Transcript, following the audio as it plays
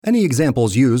Any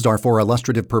examples used are for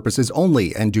illustrative purposes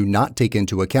only and do not take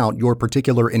into account your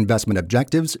particular investment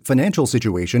objectives, financial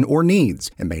situation, or needs,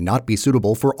 and may not be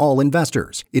suitable for all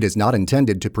investors. It is not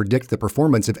intended to predict the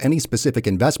performance of any specific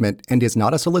investment and is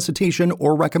not a solicitation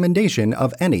or recommendation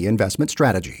of any investment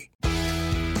strategy.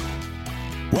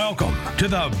 Welcome to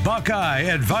the Buckeye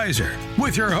Advisor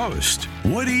with your host,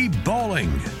 Woody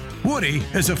Bowling. Woody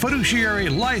is a fiduciary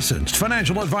licensed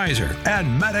financial advisor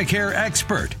and Medicare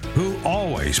expert who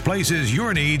always places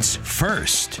your needs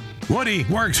first. Woody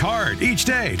works hard each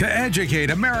day to educate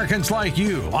Americans like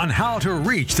you on how to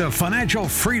reach the financial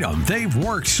freedom they've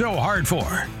worked so hard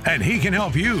for. And he can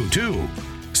help you too.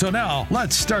 So now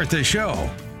let's start the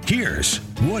show. Here's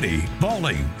Woody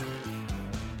Bowling.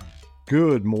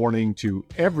 Good morning to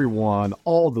everyone,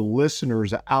 all the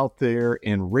listeners out there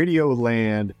in Radio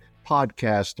Land,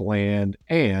 Podcast Land,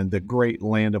 and the great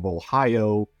land of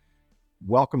Ohio.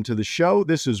 Welcome to the show.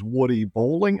 This is Woody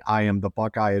Bowling. I am the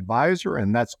Buckeye Advisor,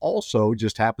 and that's also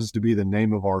just happens to be the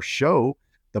name of our show,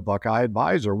 the Buckeye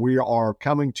Advisor. We are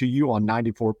coming to you on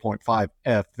 94.5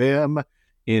 FM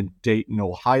in Dayton,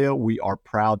 Ohio. We are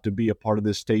proud to be a part of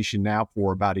this station now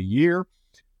for about a year.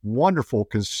 Wonderful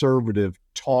conservative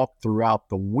talk throughout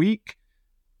the week,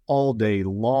 all day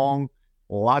long.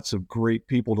 Lots of great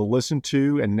people to listen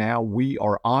to, and now we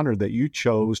are honored that you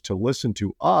chose to listen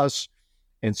to us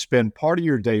and spend part of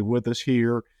your day with us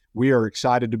here. We are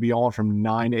excited to be on from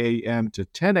 9 a.m. to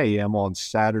 10 a.m. on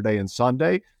Saturday and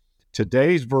Sunday.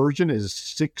 Today's version is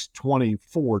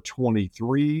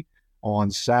 6/24/23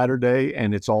 on Saturday,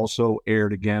 and it's also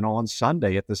aired again on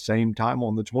Sunday at the same time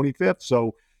on the 25th.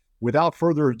 So without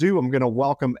further ado, I'm going to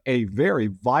welcome a very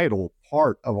vital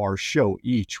part of our show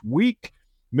each week,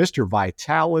 Mr.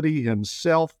 Vitality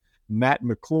himself, Matt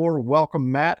McClure.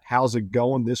 Welcome, Matt. How's it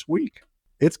going this week?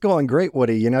 It's going great,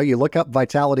 Woody. You know, you look up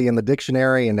vitality in the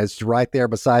dictionary and it's right there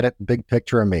beside it, big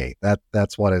picture of me.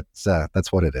 That's what it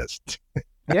is.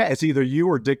 Yeah, it's either you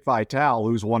or Dick Vitale,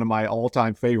 who's one of my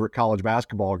all-time favorite college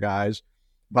basketball guys.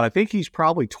 But I think he's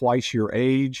probably twice your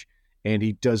age, and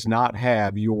he does not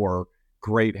have your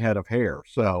great head of hair.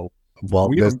 So, well,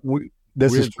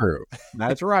 this is true.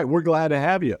 That's right. We're glad to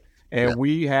have you. And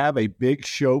we have a big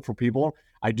show for people.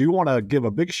 I do want to give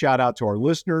a big shout out to our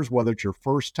listeners, whether it's your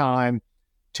first time,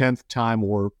 10th time,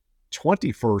 or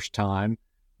 21st time.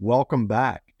 Welcome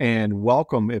back, and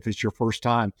welcome if it's your first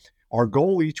time. Our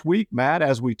goal each week, Matt,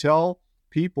 as we tell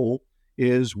people,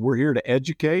 is we're here to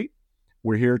educate.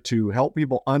 We're here to help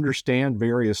people understand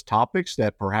various topics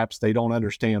that perhaps they don't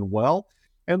understand well.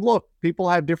 And look, people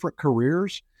have different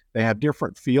careers. They have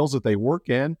different fields that they work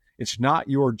in. It's not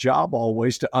your job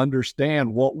always to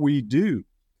understand what we do.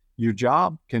 Your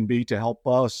job can be to help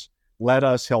us, let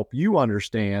us help you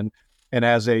understand. And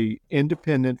as a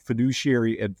independent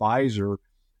fiduciary advisor,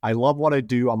 I love what I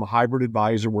do. I'm a hybrid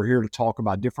advisor. We're here to talk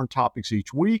about different topics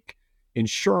each week: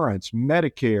 insurance,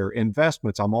 Medicare,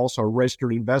 investments. I'm also a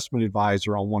registered investment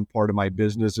advisor on one part of my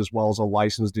business, as well as a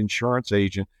licensed insurance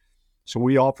agent. So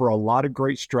we offer a lot of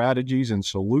great strategies and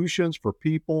solutions for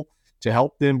people to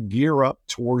help them gear up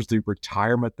towards the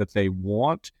retirement that they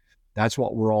want. That's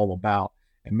what we're all about.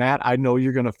 And Matt, I know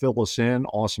you're going to fill us in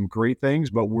on some great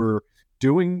things, but we're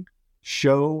doing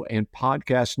show and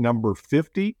podcast number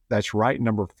 50. That's right,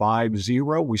 number 50.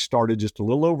 We started just a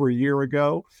little over a year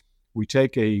ago. We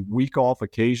take a week off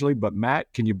occasionally, but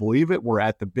Matt, can you believe it? We're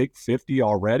at the big 50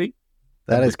 already.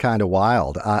 That is kind of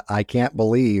wild. I can't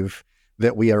believe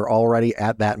that we are already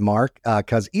at that mark,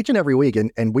 because each and every week,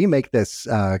 and we make this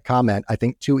comment, I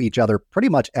think, to each other pretty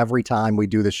much every time we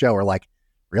do the show. We're like,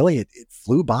 really, it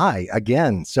flew by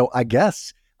again. So I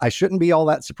guess I shouldn't be all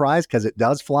that surprised, because it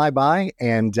does fly by.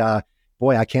 And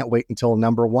boy, I can't wait until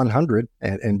number 100,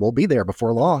 and we'll be there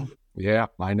before long. Yeah,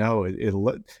 I know.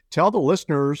 It'll tell the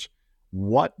listeners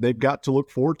what they've got to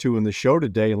look forward to in the show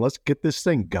today, and let's get this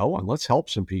thing going. Let's help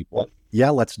some people.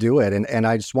 Yeah, let's do it. And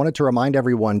I just wanted to remind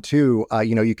everyone too,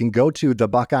 you can go to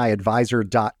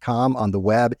thebuckeyeadvisor.com on the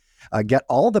web, get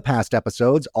all the past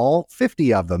episodes, all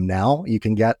 50 of them now, you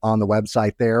can get on the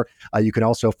website there. You can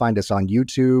also find us on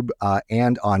YouTube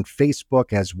and on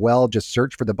Facebook as well. Just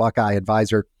search for the Buckeye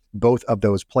Advisor, both of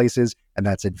those places. And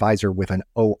that's advisor with an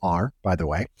O-R, by the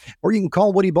way. Or you can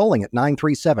call Woody Bowling at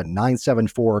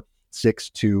 937-974-6201.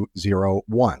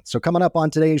 So coming up on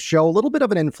today's show, a little bit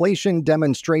of an inflation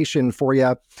demonstration for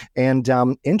you, and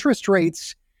interest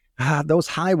rates, those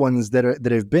high ones that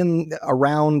have been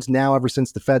around now ever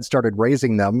since the Fed started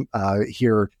raising them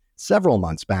here several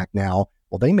months back now.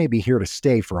 Well, they may be here to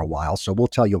stay for a while, so we'll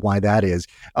tell you why that is.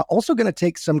 Also going to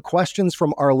take some questions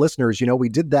from our listeners. We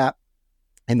did that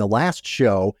in the last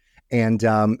show, and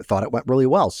thought it went really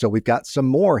well. So we've got some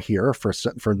more here for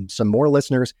some more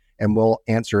listeners, and we'll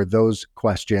answer those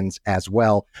questions as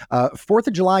well. 4th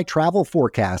of July travel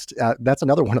forecast. That's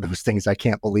another one of those things I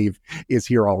can't believe is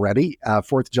here already.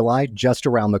 4th of July, just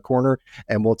around the corner,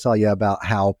 and we'll tell you about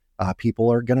how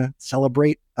people are going to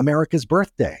celebrate America's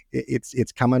birthday.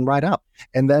 It's coming right up.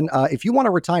 And then if you want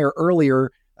to retire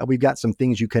earlier, we've got some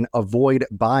things you can avoid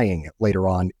buying later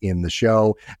on in the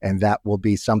show, and that will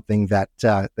be something that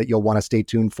you'll want to stay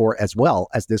tuned for, as well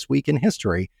as This Week in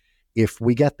History, if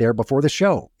we get there before the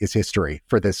show is history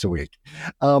for this week.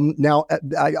 Now,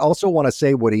 I also want to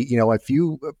say, Woody, if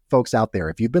you folks out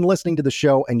there, if you've been listening to the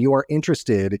show and you are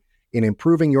interested in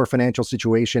improving your financial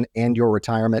situation and your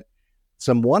retirement,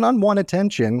 some one-on-one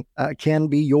attention can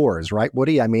be yours, right,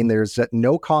 Woody? I mean, there's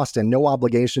no cost and no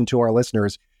obligation to our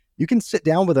listeners. You can sit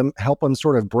down with them, help them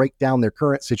sort of break down their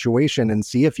current situation and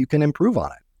see if you can improve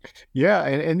on it. Yeah.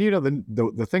 And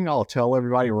the thing I'll tell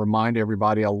everybody, remind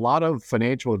everybody, a lot of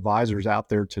financial advisors out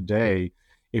there today,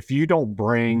 if you don't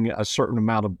bring a certain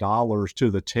amount of dollars to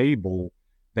the table,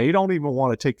 they don't even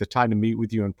want to take the time to meet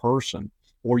with you in person.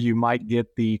 Or you might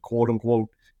get the quote unquote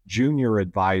junior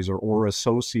advisor or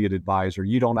associate advisor.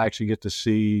 You don't actually get to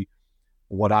see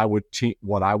what I would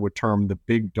term the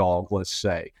big dog, let's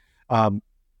say.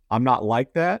 I'm not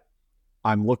like that.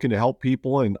 I'm looking to help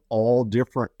people in all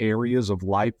different areas of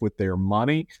life with their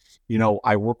money.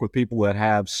 I work with people that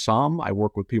have some, I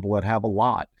work with people that have a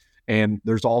lot. And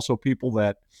there's also people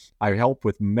that I help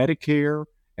with Medicare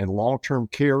and long-term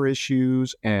care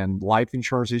issues and life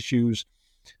insurance issues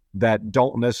that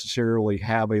don't necessarily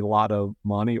have a lot of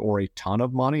money or a ton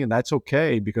of money. And that's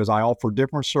okay, because I offer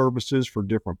different services for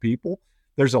different people.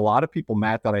 There's a lot of people,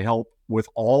 Matt, that I help with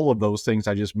all of those things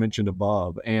I just mentioned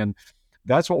above. And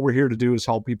that's what we're here to do, is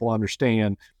help people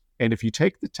understand. And if you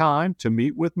take the time to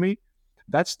meet with me,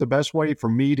 that's the best way for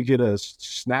me to get a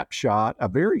snapshot, a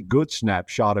very good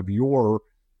snapshot of your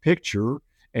picture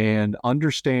and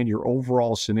understand your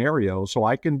overall scenario, so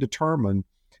I can determine,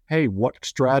 hey, what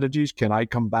strategies can I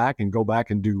come back and go back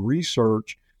and do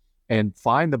research and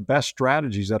find the best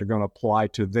strategies that are going to apply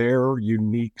to their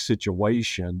unique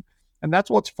situation. And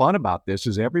that's what's fun about this,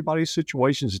 is everybody's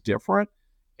situation is different.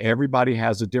 Everybody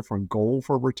has a different goal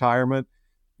for retirement.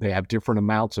 They have different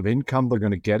amounts of income they're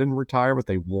going to get in retirement,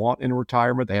 they want in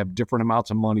retirement. They have different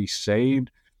amounts of money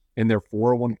saved in their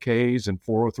 401ks and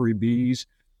 403bs.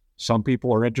 Some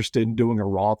people are interested in doing a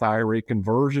Roth IRA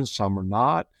conversion, some are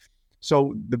not.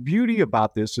 So the beauty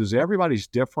about this is everybody's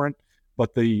different,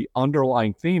 but the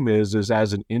underlying theme is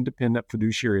as an independent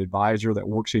fiduciary advisor that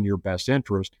works in your best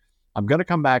interest, I'm going to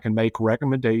come back and make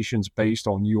recommendations based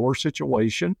on your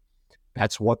situation.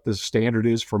 That's what the standard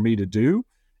is for me to do.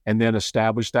 And then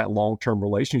establish that long-term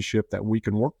relationship that we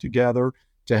can work together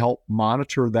to help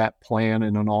monitor that plan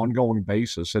in an ongoing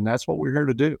basis. And that's what we're here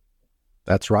to do.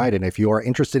 That's right. And if you are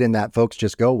interested in that, folks,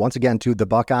 just go once again to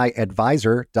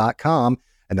thebuckeyeadvisor.com.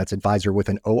 And that's advisor with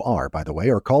an O-R, by the way,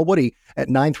 or call Woody at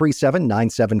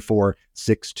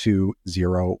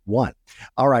 937-974-6201.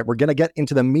 All right, we're going to get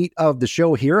into the meat of the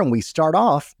show here, and we start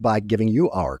off by giving you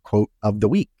our quote of the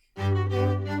week.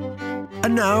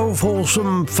 And now for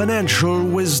some financial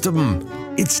wisdom.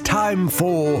 It's time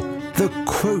for the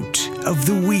quote of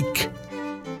the week.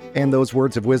 And those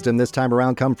words of wisdom this time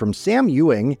around come from Sam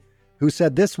Ewing, who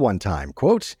said this one time,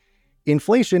 quote,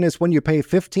 "Inflation is when you pay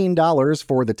 $15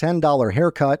 for the $10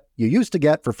 haircut you used to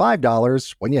get for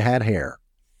 $5 when you had hair."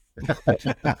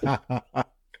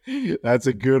 That's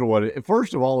a good one.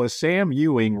 First of all, is Sam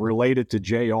Ewing related to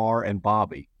JR and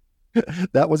Bobby?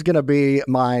 That was going to be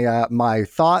my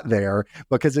thought there,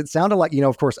 because it sounded like,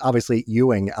 of course, obviously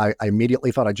Ewing, I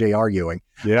immediately thought of J.R. Ewing.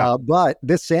 Yeah. But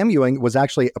this Sam Ewing was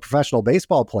actually a professional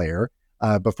baseball player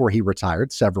before he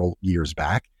retired several years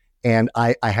back. And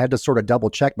I had to sort of double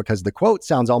check, because the quote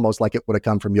sounds almost like it would have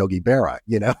come from Yogi Berra,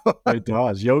 It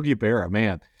does. Yogi Berra,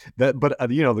 man.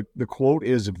 The quote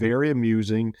is very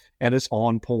amusing and it's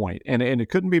on point. And it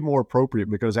couldn't be more appropriate,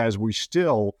 because as we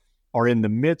still are in the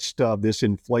midst of this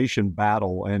inflation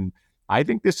battle, and I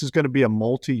think this is going to be a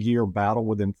multi-year battle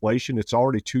with inflation. It's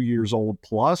already 2 years old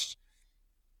plus.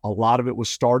 A lot of it was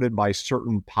started by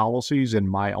certain policies, in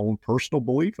my own personal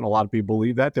belief, and a lot of people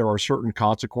believe that there are certain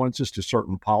consequences to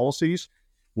certain policies.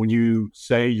 When you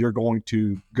say you're going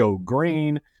to go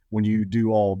green, when you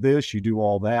do all this, you do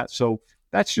all that. So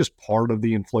that's just part of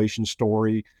the inflation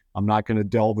story. I'm not going to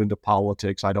delve into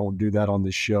politics. I don't do that on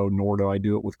this show, nor do I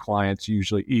do it with clients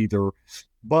usually either.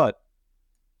 But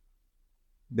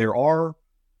there are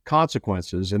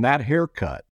consequences, and that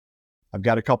haircut, I've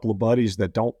got a couple of buddies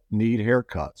that don't need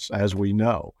haircuts, as we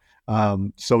know.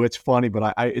 So it's funny,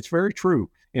 but it's very true.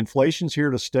 inflation's here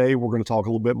to stay. We're going to talk a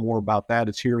little bit more about that.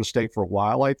 It's here to stay for a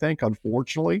while, I think,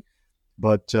 unfortunately.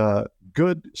 But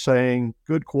good saying,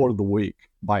 good quote of the week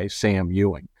by Sam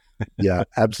Ewing. Yeah,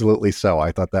 absolutely. So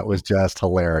I thought that was just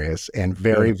hilarious and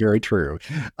very, very true.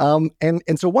 And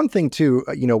so one thing too,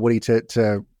 Woody,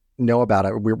 to know about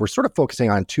it, we're sort of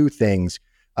focusing on two things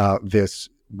this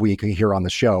week here on the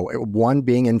show. One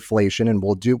being inflation, and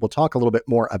we'll talk a little bit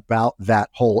more about that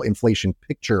whole inflation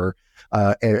picture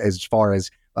as far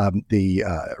as the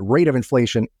rate of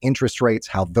inflation, interest rates,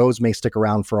 how those may stick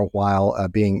around for a while,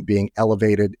 being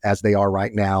elevated as they are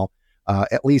right now.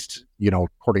 At least,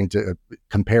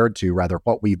 compared to rather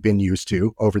what we've been used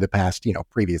to over the past,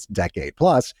 previous decade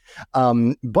plus.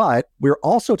 But we're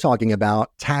also talking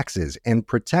about taxes and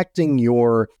protecting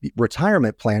your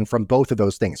retirement plan from both of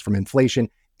those things, from inflation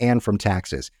and from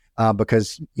taxes.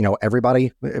 Because,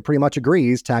 everybody pretty much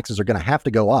agrees taxes are going to have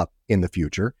to go up in the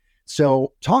future.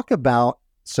 So talk about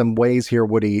some ways here,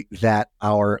 Woody, that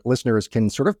our listeners can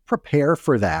sort of prepare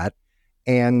for that.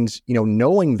 And,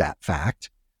 knowing that fact,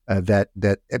 that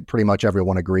pretty much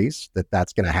everyone agrees that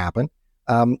that's going to happen,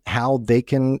 how they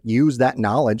can use that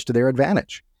knowledge to their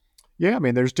advantage. Yeah, I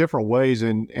mean, there's different ways.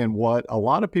 And what a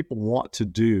lot of people want to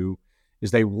do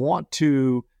is they want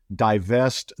to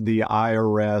divest the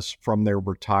IRS from their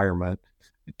retirement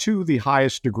to the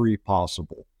highest degree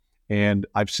possible. And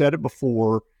I've said it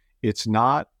before, it's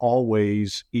not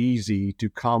always easy to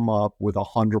come up with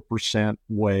 100%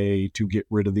 way to get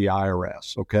rid of the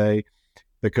IRS, okay?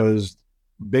 Because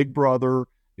Big Brother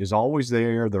is always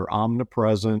there. They're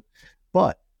omnipresent,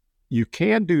 but you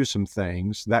can do some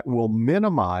things that will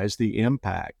minimize the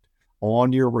impact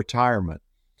on your retirement.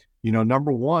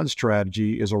 Number one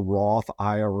strategy is a Roth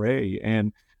IRA,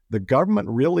 and the government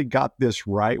really got this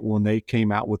right when they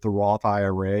came out with the Roth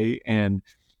IRA. And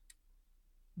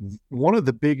one of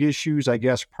the big issues, I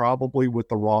guess, probably with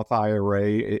the Roth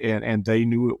IRA, and they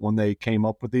knew it when they came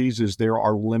up with these, is there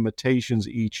are limitations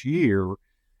each year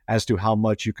as to how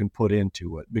much you can put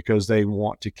into it, because they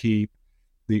want to keep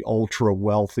the ultra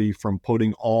wealthy from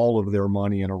putting all of their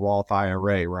money in a Roth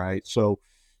IRA, right? So,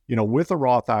 with a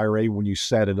Roth IRA, when you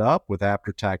set it up with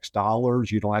after-tax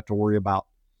dollars, you don't have to worry about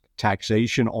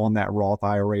taxation on that Roth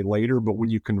IRA later. But when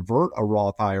you convert a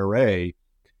Roth IRA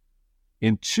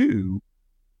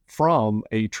from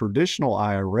a traditional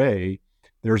IRA,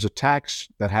 there's a tax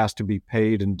that has to be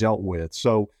paid and dealt with.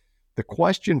 So the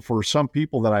question for some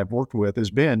people that I've worked with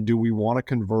has been, do we want to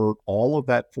convert all of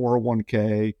that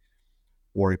 401k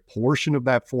or a portion of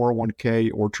that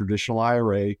 401k or traditional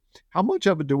IRA? How much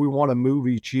of it do we want to move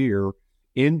each year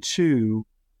into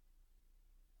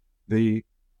the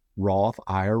Roth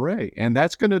IRA? And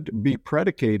that's going to be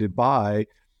predicated by,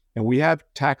 and we have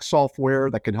tax software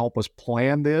that can help us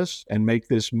plan this and make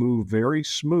this move very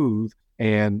smooth.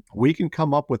 And we can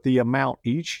come up with the amount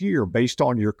each year based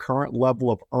on your current level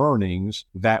of earnings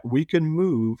that we can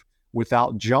move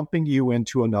without jumping you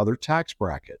into another tax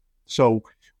bracket. So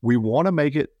we want to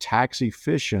make it tax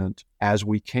efficient as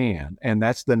we can. And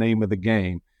that's the name of the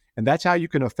game. And that's how you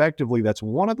can that's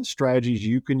one of the strategies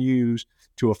you can use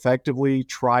to effectively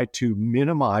try to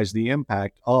minimize the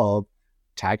impact of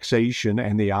taxation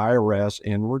and the IRS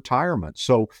in retirement.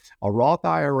 So a Roth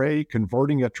IRA,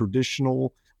 converting a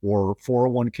traditional or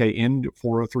 401k into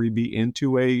 403b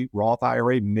into a Roth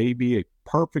IRA may be a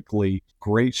perfectly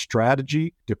great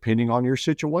strategy depending on your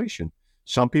situation.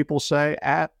 Some people say,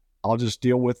 I'll just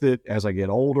deal with it as I get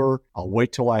older. I'll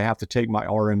wait till I have to take my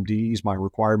RMDs, my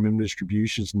required minimum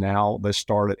distributions. Now they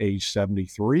start at age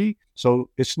 73.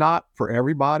 So it's not for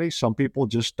everybody. Some people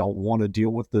just don't want to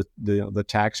deal with the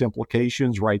tax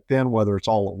implications right then, whether it's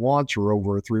all at once or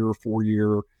over a 3 or 4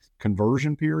 year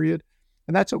conversion period.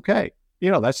 And that's okay.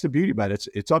 That's the beauty about it.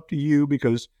 It's up to you,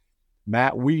 because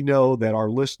Matt, we know that our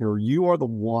listener, you are the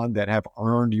one that have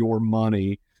earned your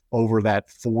money over that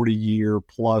 40-year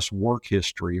plus work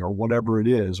history or whatever it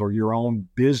is, or your own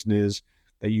business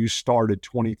that you started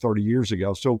 20, 30 years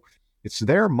ago. So it's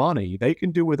their money. They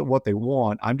can do with it what they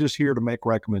want. I'm just here to make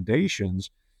recommendations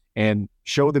and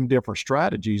show them different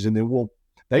strategies. And then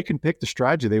they can pick the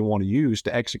strategy they want to use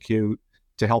to execute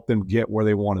to help them get where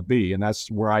they want to be. And that's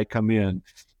where I come in.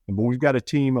 But we've got a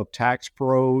team of tax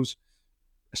pros,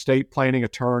 estate planning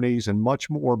attorneys, and much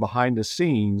more behind the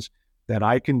scenes that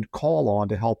I can call on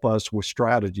to help us with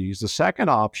strategies. The second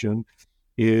option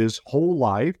is whole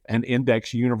life and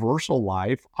index universal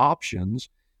life options,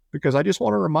 because I just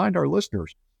want to remind our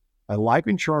listeners, a life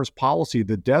insurance policy,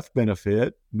 the death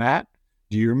benefit, Matt,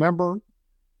 do you remember,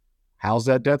 how's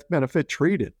that death benefit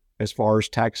treated as far as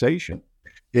taxation?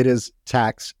 It is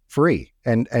tax free.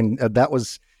 And that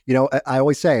was, I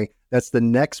always say that's the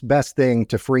next best thing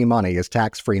to free money is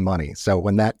tax-free money. So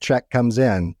when that check comes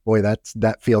in, boy,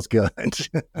 that feels good.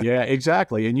 Yeah,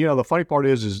 exactly. And the funny part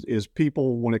is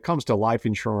people, when it comes to life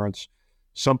insurance,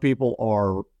 some people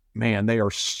are, man, they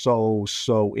are so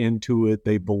into it.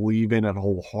 They believe in it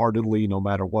wholeheartedly, no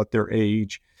matter what their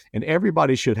age. And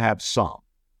everybody should have some.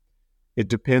 It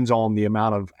depends on the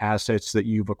amount of assets that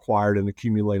you've acquired and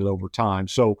accumulated over time.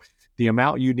 So the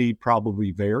amount you need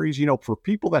probably varies. For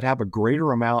people that have a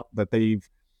greater amount that they've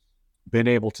been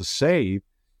able to save,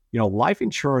 life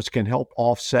insurance can help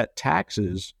offset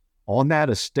taxes on that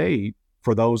estate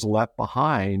for those left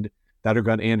behind that are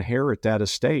going to inherit that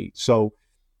estate. So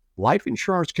life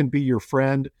insurance can be your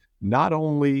friend, not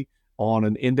only on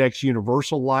an index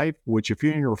universal life, which if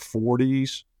you're in your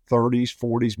 40s, 30s,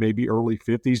 40s, maybe early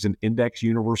 50s, an index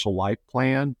universal life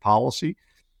plan policy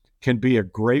can be a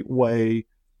great way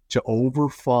to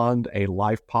overfund a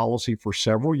life policy for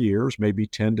several years, maybe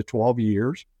 10 to 12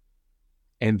 years,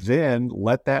 and then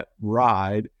let that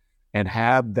ride and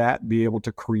have that be able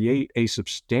to create a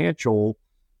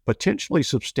potentially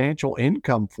substantial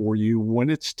income for you when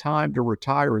it's time to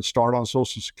retire and start on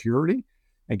Social Security.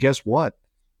 And guess what?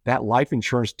 That life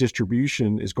insurance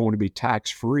distribution is going to be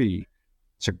tax-free.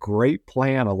 It's a great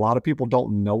plan. A lot of people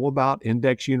don't know about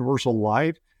Index Universal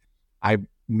Life. I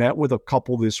met with a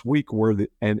couple this week where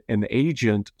an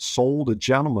agent sold a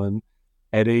gentleman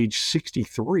at age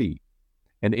 63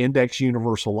 an Index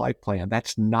Universal Life plan.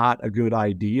 That's not a good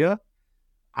idea.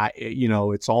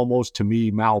 It's almost, to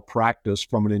me, malpractice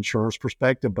from an insurance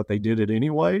perspective, but they did it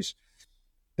anyways.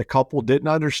 The couple didn't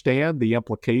understand the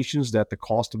implications that the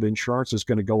cost of insurance is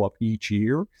going to go up each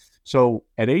year. So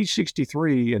at age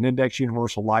 63, an Index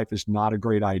Universal Life is not a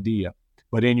great idea.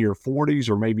 But in your 40s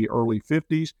or maybe early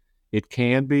 50s, it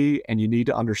can be, and you need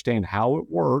to understand how it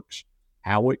works,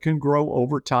 how it can grow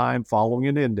over time following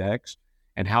an index,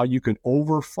 and how you can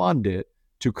overfund it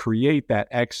to create that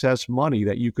excess money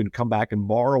that you can come back and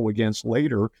borrow against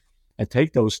later and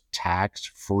take those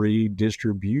tax-free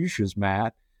distributions,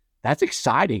 Matt. That's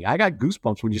exciting. I got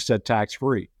goosebumps when you said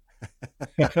tax-free.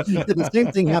 The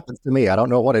same thing happens to me. I don't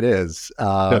know what it is.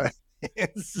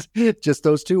 It's just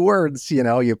those two words,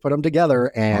 you put them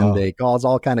together and they cause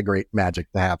all kind of great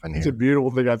magic to happen here. It's a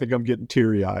beautiful thing. I think I'm getting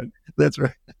teary-eyed. That's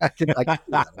right. I can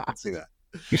see that.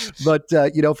 But,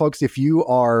 folks, if you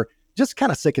are just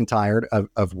kind of sick and tired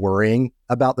of worrying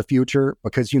about the future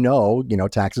because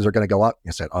taxes are going to go up.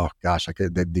 You said, oh gosh,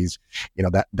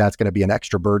 that's going to be an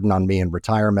extra burden on me in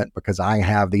retirement because I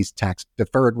have these tax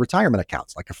deferred retirement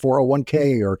accounts like a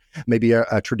 401k or maybe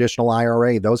a traditional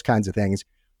IRA, those kinds of things.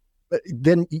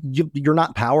 Then you're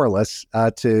not powerless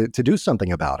to do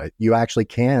something about it. You actually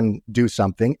can do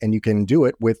something, and you can do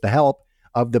it with the help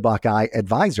of the Buckeye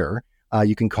Advisor.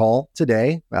 You can call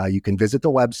today. You can visit the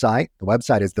website. The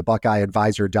website is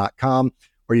thebuckeyeadvisor.com,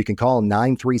 or you can call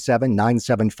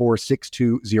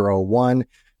 937-974-6201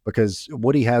 because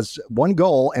Woody has one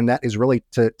goal, and that is really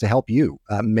to help you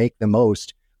make the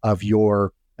most of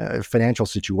your financial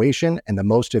situation and the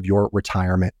most of your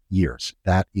retirement years.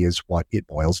 That is what it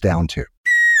boils down to.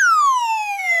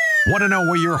 Want to know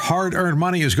where your hard-earned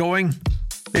money is going?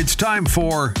 It's time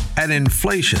for an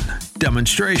inflation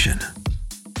demonstration.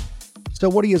 So,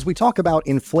 Woody, as we talk about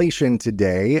inflation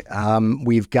today,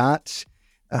 we've got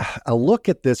a look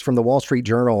at this from the Wall Street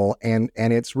Journal, and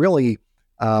it's really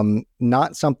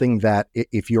not something that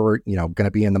if you're going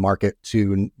to be in the market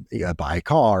to buy a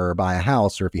car or buy a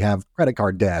house, or if you have credit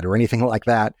card debt or anything like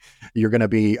that, you're going to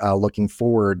be looking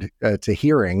forward to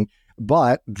hearing.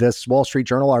 But this Wall Street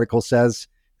Journal article says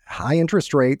high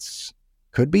interest rates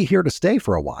could be here to stay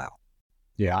for a while.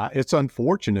 Yeah, it's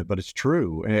unfortunate, but it's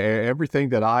true. Everything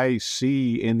that I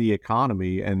see in the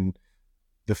economy, and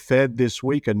the Fed this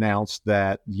week announced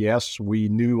that, yes, we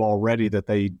knew already that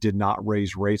they did not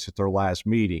raise rates at their last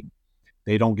meeting.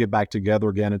 They don't get back together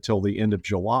again until the end of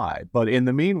July. But in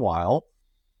the meanwhile,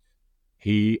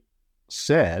 he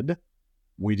said,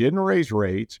 we didn't raise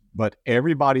rates, but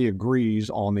everybody agrees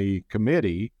on the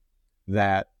committee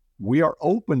that we are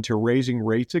open to raising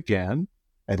rates again,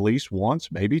 at least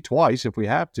once, maybe twice if we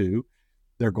have to.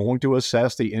 They're going to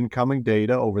assess the incoming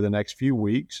data over the next few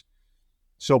weeks.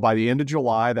 So by the end of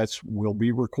July, we'll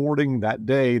be recording that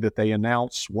day that they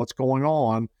announce what's going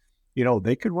on.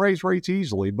 They could raise rates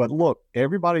easily, but look,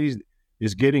 everybody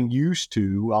is getting used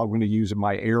to, I'm going to use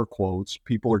my air quotes,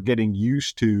 people are getting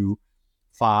used to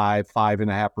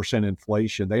 5.5%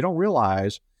 inflation. They don't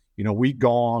realize, we've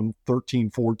gone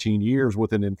 13, 14 years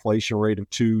with an inflation rate of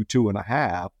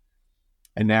 2.5.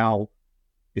 And now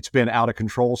it's been out of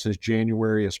control since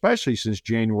January, especially since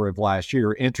January of last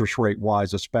year, interest rate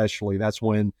wise, especially. That's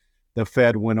when the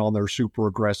Fed went on their super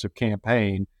aggressive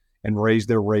campaign and raised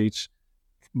their rates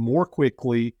more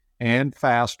quickly and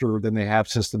faster than they have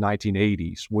since the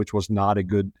 1980s, which was not a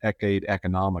good decade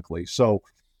economically. So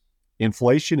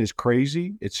inflation is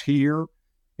crazy. It's here.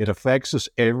 It affects us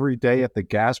every day at the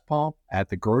gas pump, at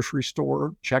the grocery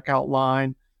store, checkout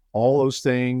line, all those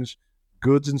things,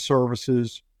 goods and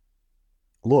services.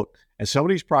 Look, and some of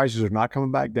these prices are not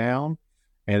coming back down,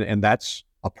 and that's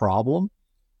a problem.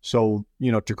 So,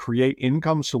 to create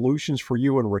income solutions for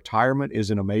you in retirement is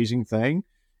an amazing thing.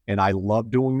 And I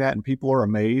love doing that. And people are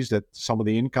amazed at some of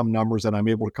the income numbers that I'm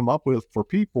able to come up with for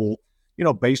people,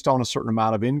 based on a certain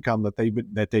amount of income that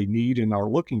they need and are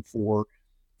looking for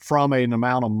from an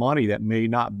amount of money that may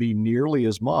not be nearly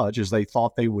as much as they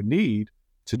thought they would need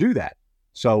to do that.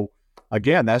 So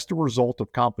again, that's the result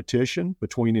of competition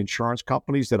between insurance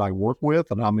companies that I work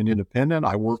with, and I'm an independent.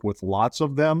 I work with lots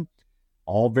of them,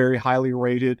 all very highly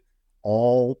rated,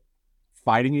 all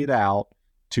fighting it out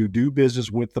to do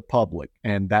business with the public.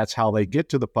 And that's how they get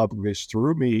to the public, is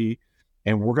through me.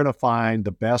 And we're going to find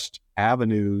the best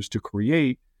avenues to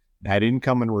create that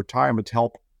income in retirement to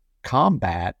help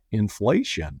combat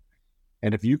inflation.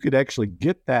 And if you could actually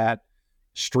get that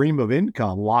stream of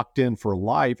income locked in for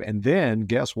life, and then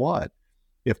guess what?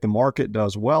 If the market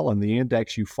does well and the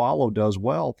index you follow does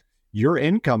well, your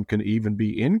income can even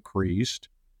be increased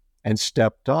and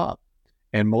stepped up.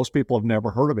 And most people have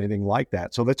never heard of anything like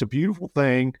that. So that's a beautiful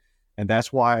thing. And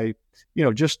that's why,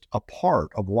 just a part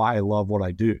of why I love what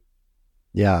I do.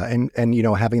 Yeah. And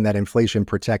having that inflation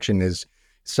protection is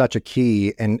such a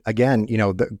key. And again,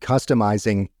 the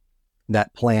customizing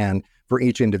that plan for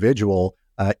each individual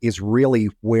is really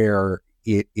where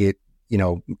it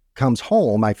comes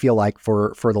home. I feel like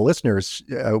for the listeners,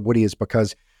 Woody, is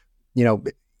because,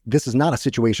 this is not a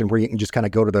situation where you can just kind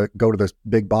of go to the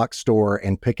big box store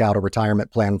and pick out a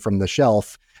retirement plan from the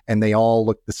shelf and they all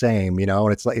look the same,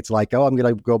 and it's like, oh, I'm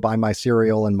going to go buy my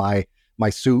cereal and my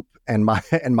soup and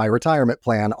my retirement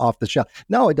plan off the shelf.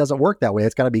 No, it doesn't work that way.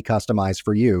 It's got to be customized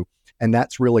for you. And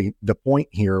that's really the point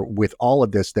here with all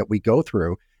of this that we go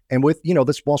through. And with,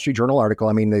 this Wall Street Journal article,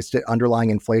 I mean,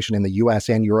 underlying inflation in the US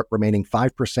and Europe remaining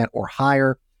 5% or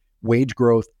higher, wage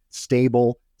growth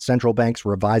stable, central banks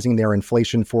revising their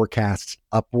inflation forecasts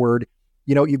upward.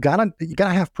 You gotta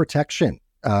have protection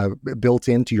built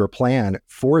into your plan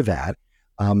for that.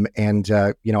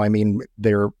 They're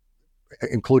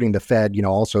including the Fed,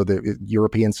 also the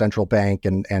European Central Bank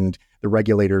and the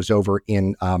regulators over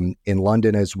in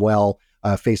London as well,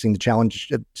 facing the challenge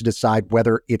to decide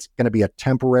whether it's going to be a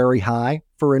temporary high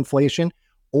for inflation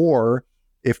or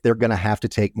if they're going to have to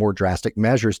take more drastic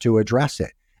measures to address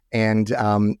it. And,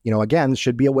 again,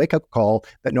 should be a wake-up call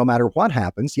that no matter what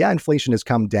happens, inflation has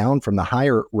come down from the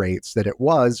higher rates that it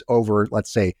was over,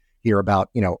 let's say, here about,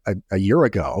 a year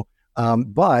ago,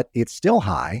 but it's still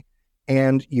high,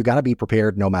 and you got to be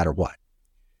prepared no matter what.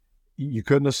 You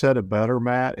couldn't have said it better,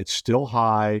 Matt. It's still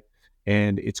high,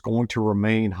 and it's going to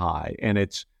remain high. And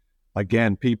it's,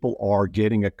 again, people are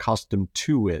getting accustomed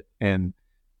to it, and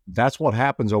that's what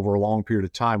happens over a long period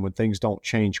of time. When things don't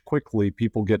change quickly,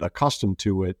 people get accustomed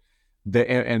to it.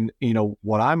 And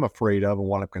what I'm afraid of and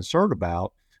what I'm concerned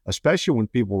about, especially when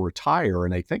people retire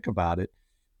and they think about it,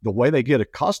 the way they get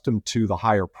accustomed to the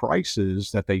higher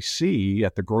prices that they see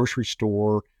at the grocery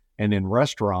store and in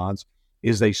restaurants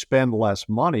is they spend less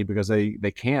money because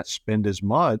they can't spend as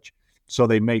much. So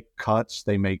they make cuts,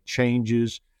 they make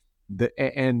changes,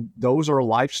 and those are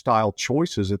lifestyle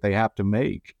choices that they have to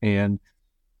make. And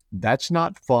that's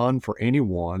not fun for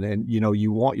anyone. And,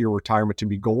 you want your retirement to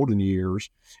be golden years.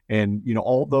 And,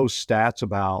 all those stats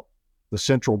about the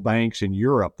central banks in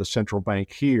Europe, the central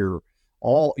bank here,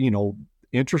 all,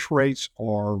 interest rates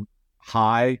are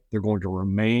high. They're going to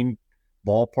remain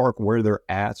ballpark where they're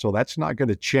at. So that's not going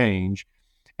to change.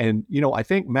 And, I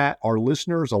think, Matt, our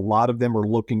listeners, a lot of them are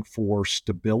looking for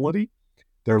stability.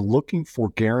 They're looking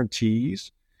for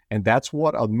guarantees. And that's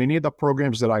what many of the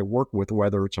programs that I work with,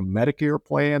 whether it's a Medicare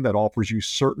plan that offers you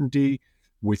certainty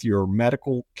with your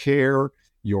medical care,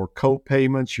 your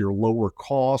co-payments, your lower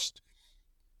cost,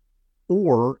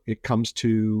 or it comes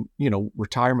to,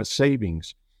 retirement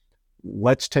savings.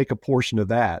 Let's take a portion of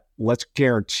that. Let's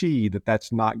guarantee that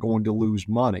that's not going to lose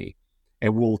money.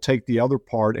 And we'll take the other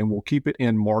part and we'll keep it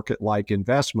in market-like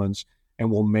investments and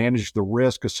we'll manage the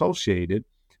risk associated.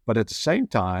 But at the same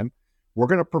time, we're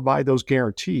going to provide those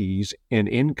guarantees in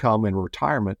income and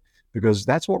retirement because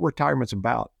that's what retirement's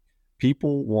about.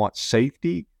 People want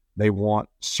safety, they want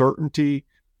certainty,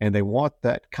 and they want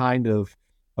that kind of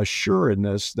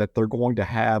assuredness that they're going to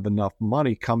have enough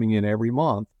money coming in every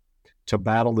month to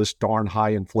battle this darn high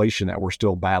inflation that we're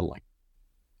still battling.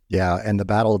 Yeah, and the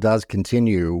battle does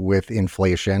continue with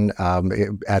inflation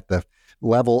at the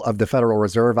level of the Federal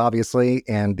Reserve, obviously,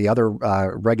 and the other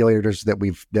regulators that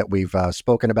we've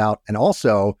spoken about, and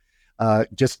also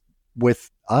just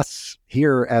with us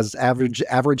here as average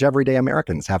everyday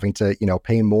Americans having to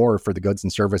pay more for the goods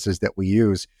and services that we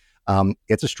use.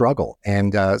 It's a struggle,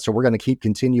 and so we're going to keep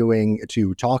continuing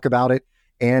to talk about it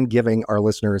and giving our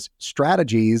listeners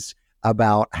strategies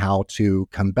about how to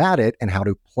combat it and how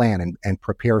to plan and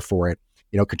prepare for it.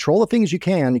 Control the things you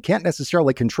can. You can't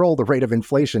necessarily control the rate of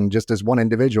inflation just as one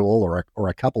individual or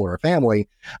a couple or a family,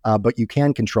 but you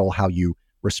can control how you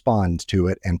respond to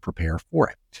it and prepare for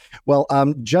it. Well,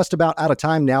 I'm just about out of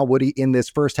time now, Woody, in this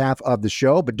first half of the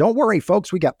show, but don't worry,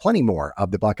 folks, we got plenty more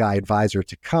of the Buckeye Advisor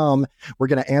to come. We're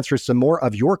going to answer some more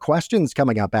of your questions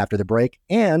coming up after the break,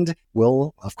 and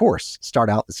we'll, of course, start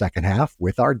out the second half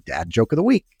with our Dad Joke of the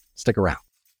Week. Stick around.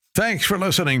 Thanks for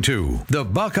listening to The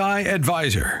Buckeye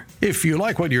Advisor. If you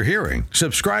like what you're hearing,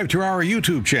 subscribe to our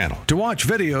YouTube channel to watch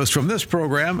videos from this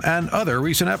program and other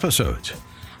recent episodes.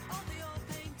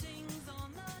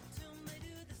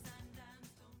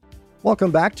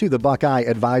 Welcome back to the Buckeye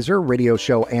Advisor radio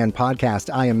show and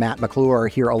podcast. I am Matt McClure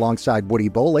here alongside Woody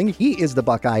Bowling. He is the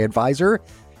Buckeye Advisor.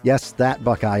 Yes, that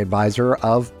Buckeye Advisor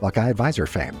of Buckeye Advisor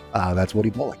fame. That's Woody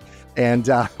Bowling. And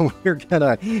we're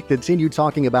going to continue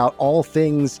talking about all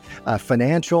things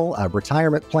financial,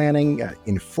 retirement planning,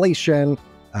 inflation,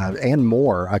 and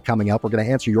more coming up. We're going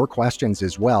to answer your questions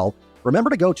as well. Remember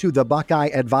to go to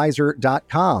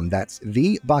thebuckeyeadvisor.com. That's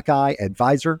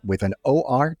thebuckeyeadvisor with an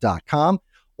OR.com.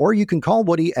 Or you can call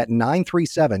Woody at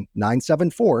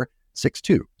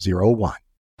 937-974-6201.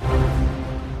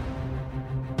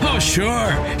 Oh,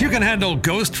 sure. You can handle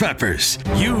ghost peppers.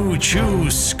 You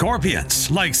choose scorpions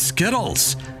like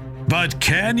Skittles. But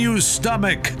can you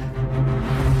stomach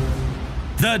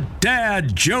the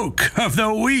Dad Joke of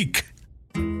the Week?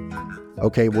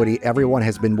 Okay, Woody, everyone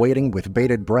has been waiting with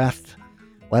bated breath.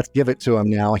 Let's give it to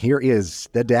him now. Here is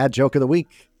the Dad Joke of the Week.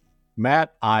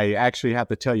 Matt, I actually have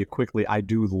to tell you quickly, I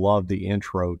do love the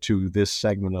intro to this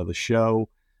segment of the show.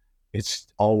 It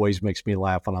always makes me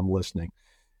laugh when I'm listening.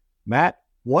 Matt,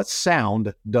 what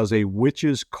sound does a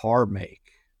witch's car make?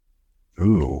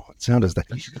 Ooh, what sound does that?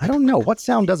 I don't know. What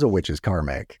sound does a witch's car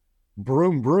make?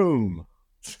 Broom, broom.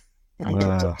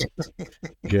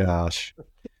 Gosh.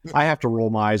 I have to roll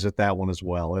my eyes at that one as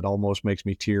well. It almost makes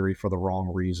me teary for the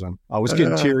wrong reason. I was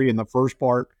getting teary in the first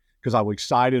part because I was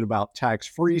excited about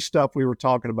tax-free stuff we were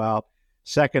talking about.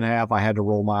 Second half, I had to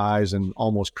roll my eyes and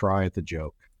almost cry at the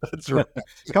joke. That's right.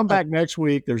 Come back next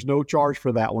week. There's no charge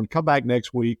for that one. Come back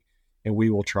next week and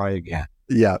we will try again.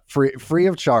 Yeah, free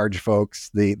of charge, folks.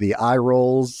 The eye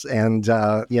rolls and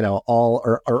all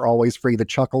are always free. The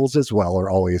chuckles as well are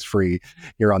always free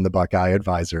here on the Buckeye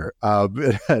Advisor.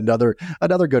 Another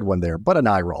good one there, but an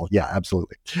eye roll, yeah,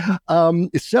 absolutely.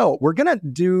 So we're gonna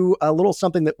do a little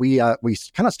something that we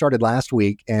kind of started last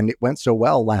week, and it went so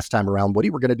well last time around, Woody.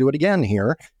 We're gonna do it again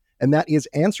here, and that is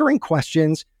answering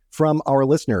questions from our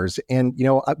listeners. And,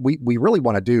 we really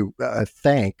want to do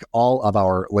thank all of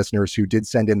our listeners who did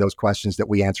send in those questions that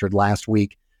we answered last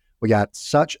week. We got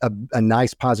such a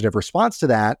nice positive response to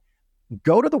that.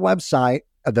 Go to the website,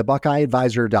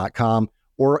 thebuckeyeadvisor.com,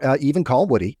 or even call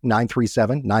Woody,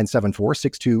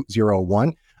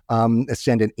 937-974-6201.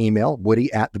 Send an email,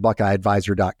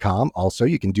 woody@thebuckeyeadvisor.com. Also,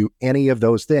 you can do any of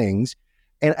those things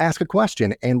and ask a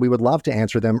question, and we would love to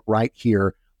answer them right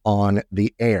here on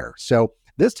the air. So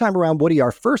this time around, Woody,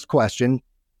 our first question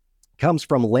comes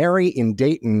from Larry in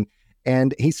Dayton,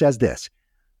 and he says this: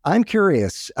 I'm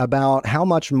curious about how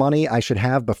much money I should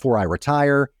have before I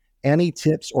retire. Any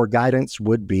tips or guidance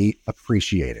would be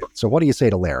appreciated. So what do you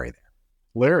say to Larry there?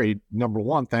 Larry, number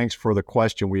one, thanks for the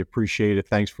question. We appreciate it.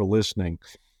 Thanks for listening.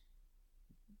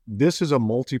 This is a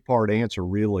multi-part answer,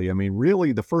 really. I mean,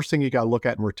 really, the first thing you got to look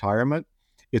at in retirement,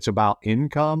 it's about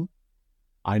income.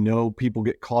 I know people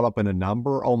get caught up in a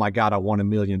number. Oh my God, I want $1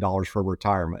 million for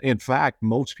retirement. In fact,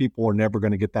 most people are never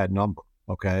going to get that number.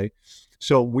 Okay.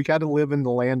 So we got to live in the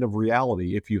land of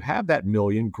reality. If you have that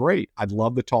million, great. I'd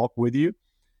love to talk with you,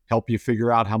 help you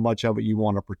figure out how much of it you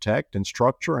want to protect and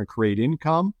structure and create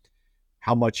income,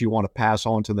 how much you want to pass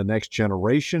on to the next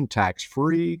generation,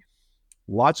 tax-free,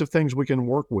 lots of things we can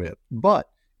work with. But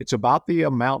it's about the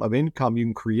amount of income you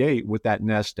can create with that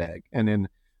nest egg. And then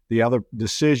the other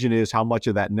decision is how much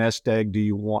of that nest egg do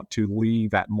you want to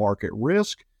leave at market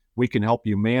risk? We can help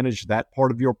you manage that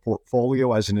part of your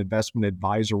portfolio as an investment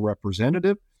advisor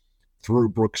representative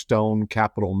through Brookstone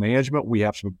Capital Management. We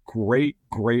have some great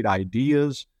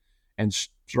ideas and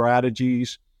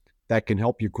strategies that can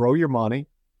help you grow your money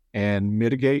and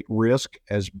mitigate risk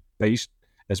as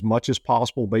as much as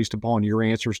possible based upon your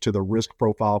answers to the risk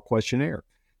profile questionnaire.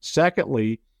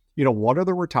 Secondly, what are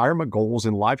the retirement goals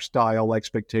and lifestyle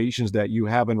expectations that you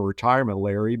have in retirement,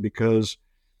 Larry? Because,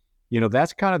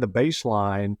 that's kind of the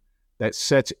baseline that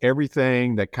sets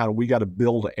everything that kind of we got to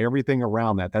build everything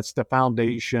around that. That's the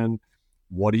foundation.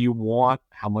 What do you want?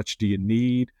 How much do you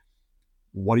need?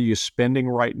 What are you spending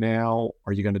right now?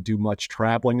 Are you going to do much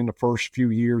traveling in the first few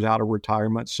years out of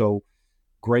retirement? So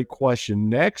great question.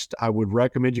 Next, I would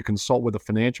recommend you consult with a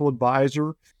financial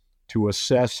advisor to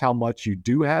assess how much you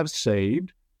do have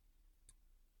saved,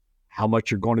 how much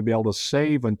you're going to be able to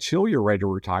save until you're ready to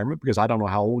retirement, because I don't know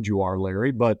how old you are,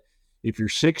 Larry, but if you're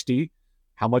 60,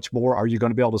 how much more are you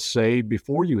going to be able to save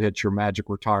before you hit your magic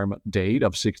retirement date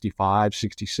of 65,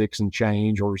 66 and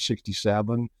change, or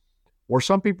 67? Or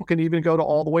some people can even go to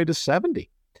all the way to 70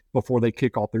 before they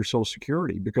kick off their Social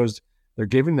Security, because they're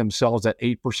giving themselves that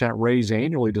 8% raise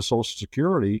annually to Social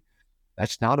Security.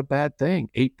 That's not a bad thing.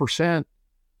 8%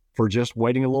 for just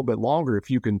waiting a little bit longer,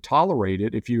 if you can tolerate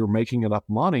it, if you're making enough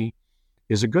money,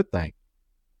 is a good thing.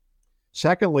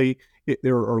 Secondly,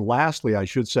 lastly, I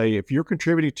should say, if you're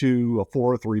contributing to a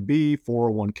 403B,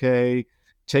 401k,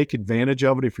 take advantage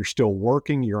of it. If you're still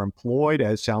working, you're employed,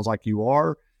 as it sounds like you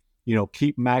are,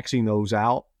 keep maxing those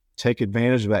out. Take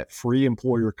advantage of that free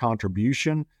employer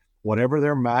contribution, whatever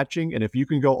they're matching. And if you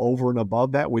can go over and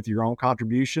above that with your own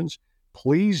contributions,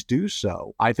 please do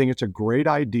so. I think it's a great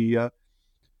idea.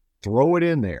 Throw it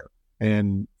in there.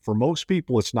 And for most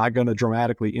people, it's not going to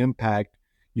dramatically impact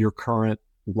your current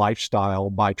lifestyle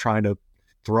by trying to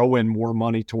throw in more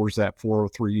money towards that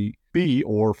 403B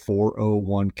or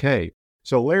 401k.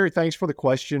 So Larry, thanks for the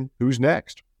question. Who's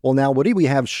next? Well, now, Woody, we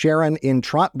have Sharon in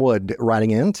Trotwood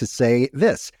writing in to say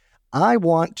this. I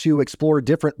want to explore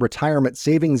different retirement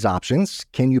savings options.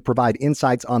 Can you provide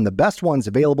insights on the best ones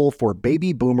available for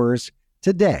baby boomers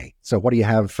today? So what do you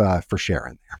have for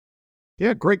Sharon there?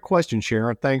 Yeah, great question,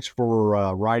 Sharon. Thanks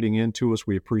for writing into us.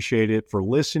 We appreciate it. For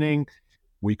listening,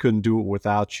 we couldn't do it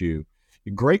without you.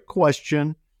 Great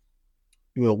question.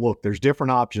 Look, there's different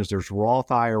options. There's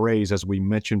Roth IRAs, as we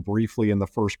mentioned briefly in the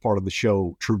first part of the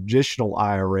show, traditional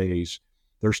IRAs.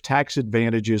 There's tax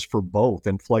advantages for both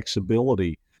and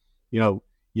flexibility. You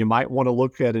might want to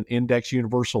look at an index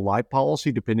universal life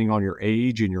policy depending on your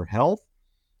age and your health,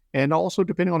 and also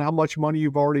depending on how much money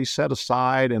you've already set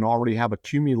aside and already have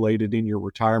accumulated in your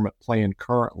retirement plan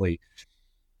currently.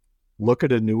 Look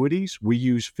at annuities. We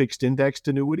use fixed indexed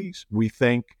annuities. We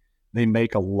think they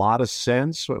make a lot of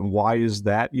sense. And why is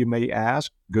that, you may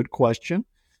ask? Good question.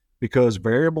 Because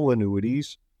variable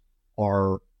annuities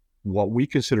are what we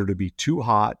consider to be too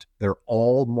hot. They're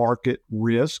all market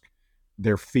risk.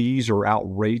 Their fees are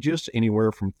outrageous,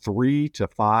 anywhere from 3 to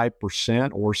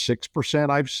 5% or 6%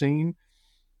 I've seen.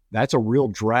 That's a real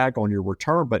drag on your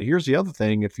return. But here's the other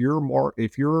thing. If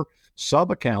your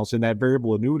sub-accounts in that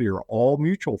variable annuity are all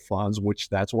mutual funds, which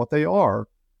that's what they are,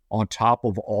 on top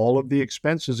of all of the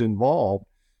expenses involved,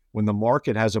 when the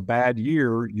market has a bad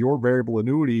year, your variable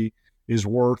annuity is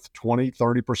worth 20,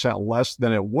 30% less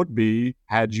than it would be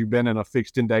had you been in a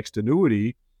fixed indexed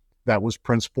annuity that was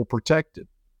principal protected.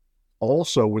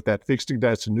 Also, with that fixed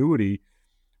indexed annuity,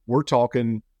 we're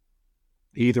talking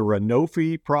either a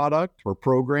no-fee product or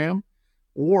program,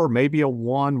 or maybe a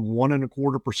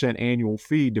 1.25% annual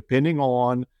fee, depending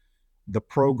on the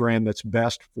program that's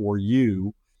best for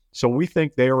you. So we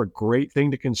think they're a great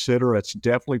thing to consider. It's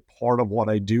definitely part of what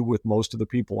I do with most of the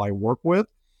people I work with.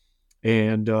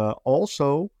 And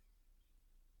also,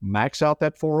 max out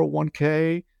that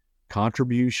 401k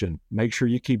contribution. Make sure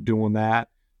you keep doing that.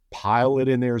 Pile it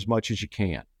in there as much as you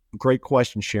can. Great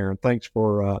question, Sharon. Thanks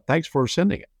for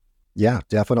sending it. Yeah,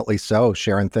 definitely so,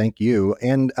 Sharon. Thank you.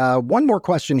 And one more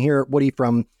question here, Woody,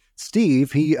 from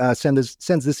Steve. He sends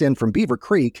this in from Beaver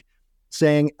Creek,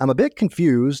 saying, I'm a bit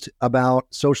confused about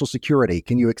Social Security.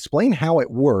 Can you explain how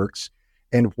it works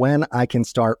and when I can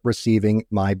start receiving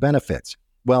my benefits?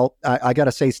 Well, I got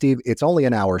to say, Steve, it's only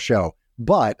an hour show,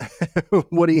 but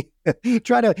Woody,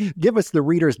 try to give us the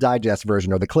Reader's Digest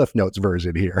version or the Cliff Notes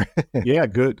version here. Yeah,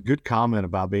 good comment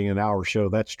about being an hour show.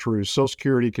 That's true. Social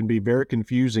Security can be very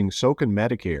confusing. So can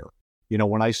Medicare.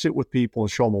 When I sit with people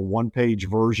and show them a one-page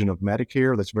version of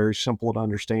Medicare that's very simple to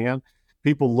understand,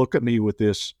 people look at me with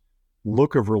this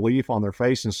look of relief on their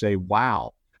face and say,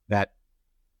 wow, that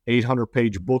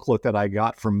 800-page booklet that I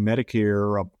got from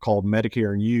Medicare called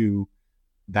Medicare and You,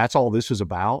 that's all this is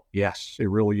about? Yes, it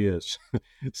really is.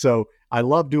 So I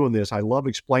love doing this. I love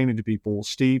explaining to people.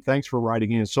 Steve, thanks for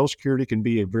writing in. Social Security can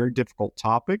be a very difficult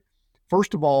topic.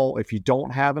 First of all, if you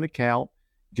don't have an account,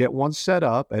 get one set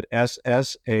up at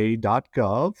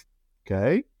ssa.gov,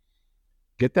 okay?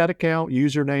 Get that account,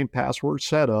 username, password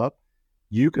set up.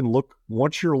 You can look,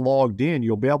 once you're logged in,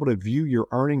 you'll be able to view your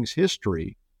earnings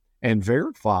history and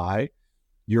verify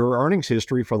your earnings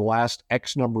history for the last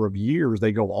X number of years.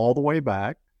 They go all the way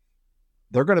back.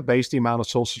 They're going to base the amount of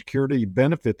Social Security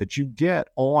benefit that you get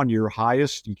on your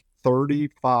highest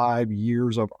 35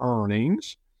 years of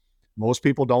earnings. Most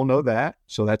people don't know that,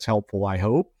 so that's helpful, I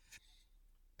hope.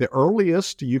 The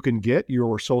earliest you can get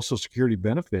your Social Security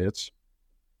benefits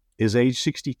is age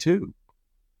 62.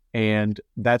 And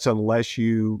that's unless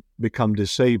you become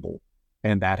disabled.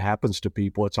 And that happens to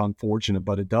people. It's unfortunate,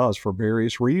 but it does for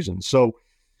various reasons. So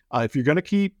if you're going to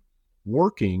keep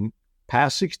working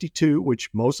past 62,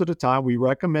 which most of the time we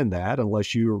recommend that,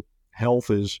 unless your health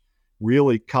is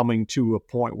really coming to a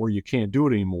point where you can't do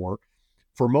it anymore.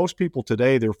 For most people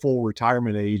today, their full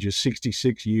retirement age is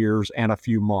 66 years and a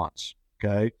few months.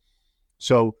 Okay.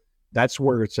 So that's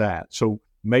where it's at. So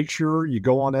make sure you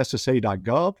go on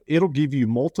SSA.gov. It'll give you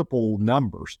multiple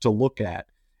numbers to look at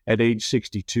age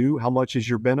 62. How much is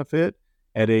your benefit?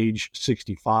 At age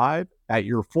 65, at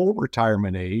your full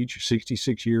retirement age,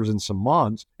 66 years and some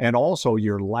months, and also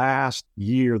your last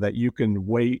year that you can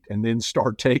wait and then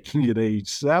start taking at age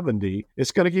 70,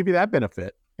 it's going to give you that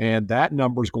benefit. And that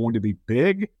number is going to be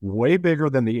big, way bigger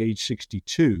than the age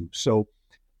 62. So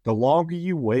the longer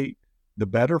you wait, the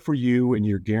better for you and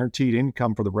your guaranteed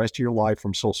income for the rest of your life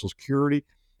from Social Security.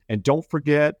 And don't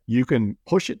forget, you can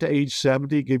push it to age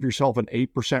 70, give yourself an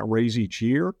 8% raise each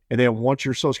year. And then once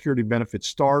your Social Security benefit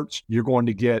starts, you're going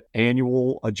to get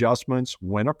annual adjustments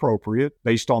when appropriate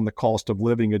based on the cost of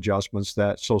living adjustments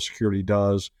that Social Security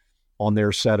does on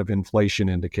their set of inflation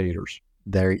indicators.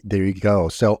 There you go.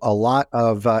 So a lot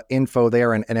of info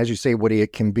there. And as you say, Woody,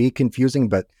 it can be confusing,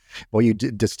 but well, you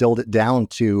distilled it down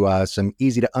to some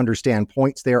easy to understand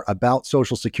points there about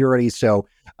Social Security. So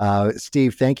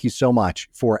Steve, thank you so much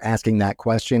for asking that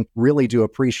question. Really do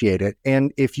appreciate it.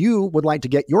 And if you would like to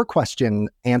get your question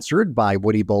answered by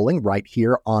Woody Bowling right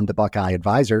here on the Buckeye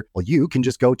Advisor, well, you can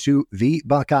just go to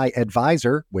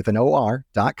thebuckeyeadvisor with an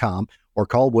OR.com or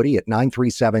call Woody at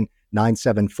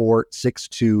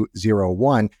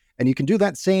 937-974-6201. And you can do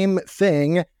that same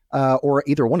thing, or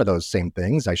either one of those same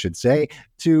things, I should say,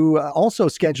 to also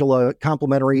schedule a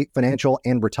complimentary financial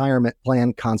and retirement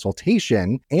plan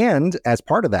consultation. And as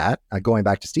part of that, going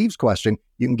back to Steve's question,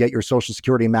 you can get your Social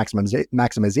Security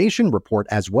maximization report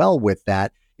as well with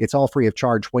that. It's all free of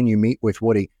charge when you meet with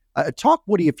Woody. Talk,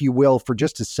 Woody, if you will, for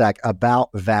just a sec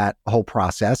about that whole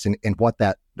process and what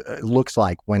that looks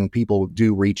like when people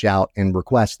do reach out and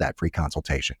request that free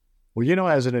consultation. Well, you know,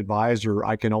 as an advisor,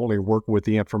 I can only work with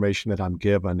the information that I'm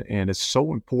given. And it's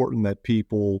so important that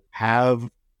people have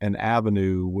an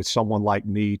avenue with someone like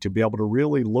me to be able to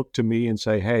really look to me and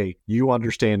say, hey, you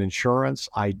understand insurance?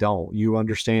 I don't. You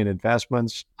understand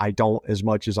investments? I don't as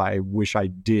much as I wish I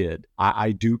did.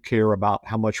 I do care about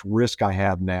how much risk I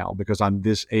have now because I'm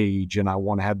this age and I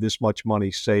want to have this much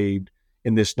money saved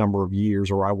in this number of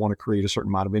years, or I want to create a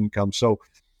certain amount of income. So,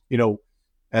 you know,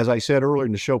 as I said earlier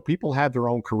in the show, people have their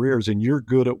own careers and you're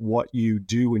good at what you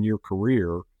do in your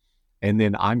career. And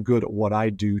then I'm good at what I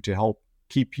do to help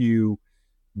keep you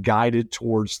guided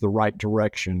towards the right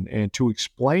direction and to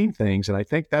explain things. And I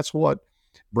think that's what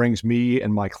brings me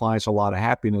and my clients a lot of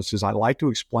happiness is I like to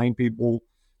explain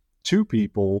to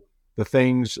people the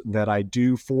things that I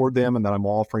do for them and that I'm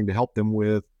offering to help them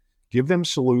with, give them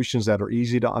solutions that are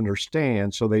easy to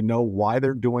understand so they know why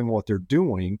they're doing what they're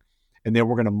doing. And then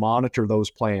we're going to monitor those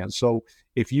plans. So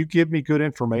if you give me good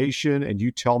information and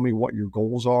you tell me what your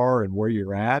goals are and where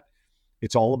you're at,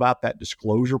 it's all about that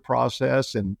disclosure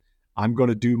process. And I'm going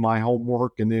to do my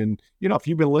homework. And then, you know, if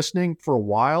you've been listening for a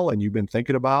while and you've been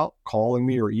thinking about calling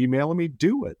me or emailing me,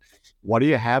 do it. What do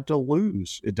you have to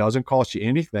lose? It doesn't cost you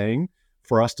anything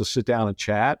for us to sit down and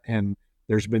chat. And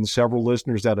there's been several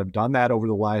listeners that have done that over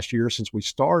the last year since we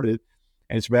started.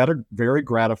 And it's very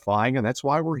gratifying. And that's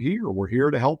why we're here. We're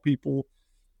here to help people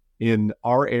in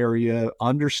our area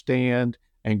understand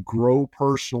and grow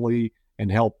personally and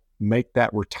help make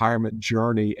that retirement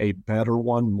journey a better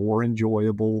one, more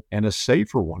enjoyable, and a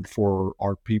safer one for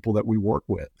our people that we work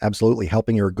with. Absolutely.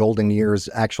 Helping your golden years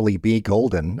actually be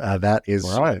golden. That is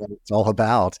right. What it's all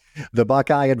about.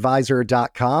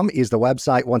 TheBuckeyeAdvisor.com is the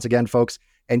website, once again, folks.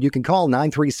 And you can call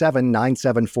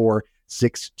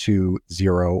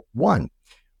 937-974-6201.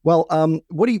 Well,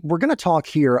 Woody, we're going to talk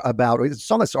here about, I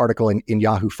saw this article in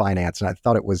Yahoo Finance, and I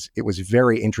thought it was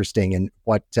very interesting. And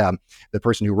what the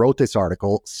person who wrote this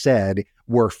article said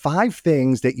were 5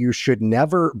 things that you should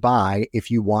never buy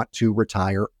if you want to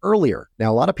retire earlier.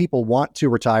 Now, a lot of people want to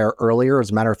retire earlier.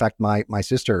 As a matter of fact, my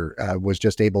sister was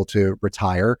just able to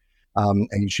retire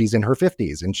and she's in her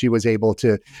 50s, and she was able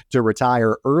to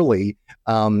retire early,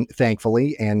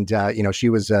 thankfully. And she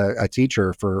was a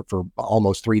teacher for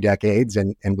almost 3 decades,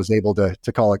 and was able to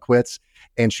call it quits.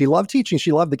 And she loved teaching.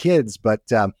 She loved the kids, but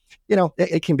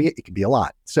it can be a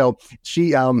lot. So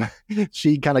she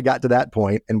kind of got to that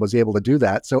point and was able to do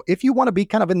that. So if you want to be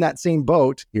kind of in that same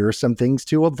boat, here are some things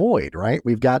to avoid, right?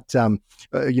 We've got,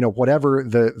 whatever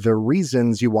the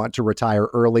reasons you want to retire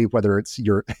early, whether it's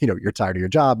you're tired of your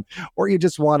job, or you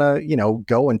just want to,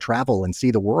 go and travel and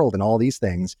see the world and all these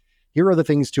things. Here are the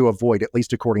things to avoid, at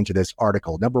least according to this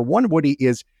article. Number one, Woody,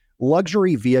 is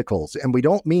luxury vehicles. And we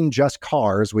don't mean just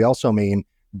cars. We also mean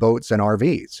boats and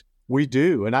RVs. We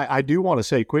do. And I do want to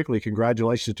say quickly,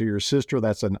 congratulations to your sister.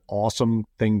 That's an awesome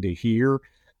thing to hear.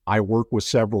 I work with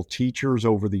several teachers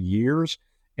over the years,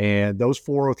 and those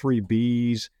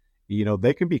 403Bs,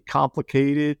 they can be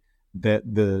complicated. That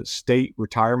the state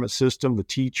retirement system, the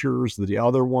teachers, the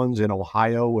other ones in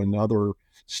Ohio and other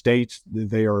states,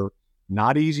 they are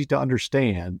not easy to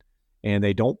understand, and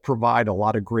they don't provide a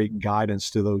lot of great guidance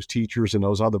to those teachers and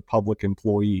those other public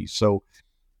employees. So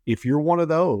if you're one of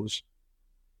those,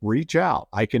 reach out.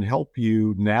 I can help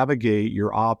you navigate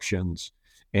your options.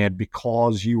 And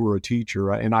because you were a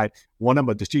teacher, and one of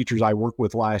the teachers I worked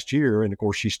with last year, and of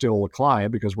course she's still a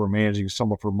client because we're managing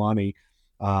some of her money,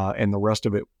 and the rest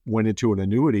of it went into an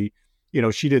annuity.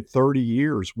 She did 30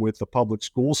 years with the public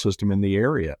school system in the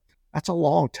area. That's a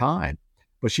long time,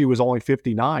 but she was only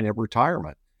 59 at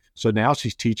retirement. So now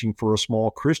she's teaching for a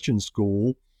small Christian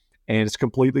school, and it's a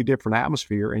completely different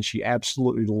atmosphere. And she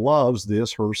absolutely loves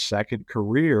this, her second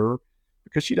career,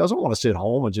 because she doesn't want to sit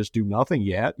home and just do nothing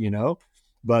yet,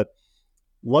 But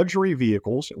luxury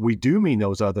vehicles, we do mean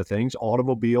those other things,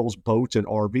 automobiles, boats, and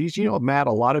RVs. Matt,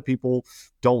 a lot of people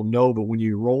don't know, but when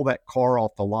you roll that car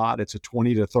off the lot, it's a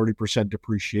 20 to 30%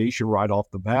 depreciation right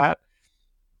off the bat.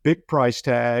 Big price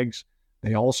tags.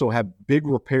 They also have big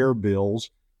repair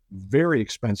bills, very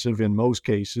expensive in most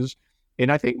cases.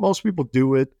 And I think most people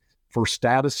do it for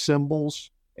status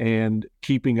symbols and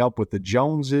keeping up with the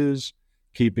Joneses,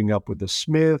 keeping up with the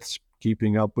Smiths,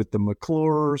 keeping up with the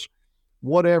McClures,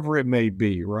 whatever it may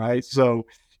be, right? So,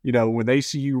 when they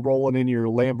see you rolling in your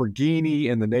Lamborghini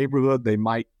in the neighborhood, they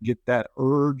might get that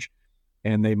urge,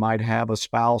 and they might have a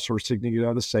spouse or significant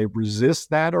other say, resist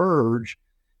that urge,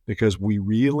 because we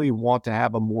really want to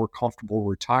have a more comfortable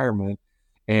retirement.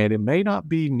 And it may not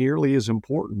be nearly as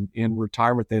important in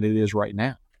retirement than it is right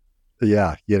now.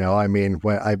 Yeah.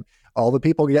 When all the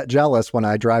people get jealous when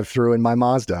I drive through in my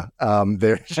Mazda.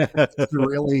 There's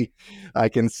really, I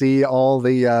can see all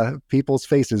the people's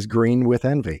faces green with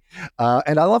envy.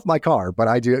 And I love my car, but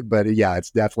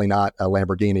it's definitely not a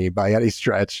Lamborghini by any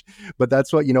stretch. But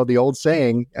that's what, the old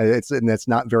saying, it's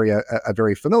not a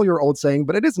very familiar old saying,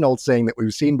 but it is an old saying that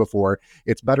we've seen before.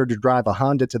 It's better to drive a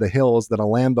Honda to the hills than a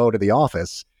Lambo to the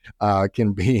office.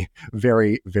 Can be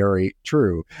very, very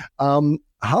true.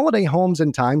 Holiday homes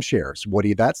and timeshares,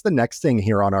 Woody, that's the next thing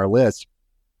here on our list.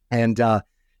 And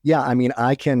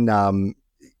I can,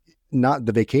 not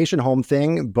the vacation home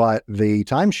thing, but the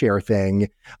timeshare thing,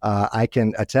 I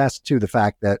can attest to the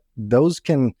fact that those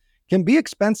can be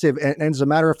expensive. And as a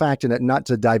matter of fact, and not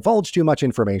to divulge too much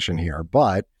information here,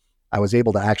 but I was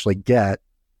able to actually get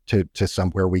to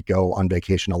somewhere we go on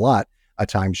vacation a lot, a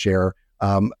timeshare,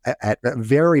 at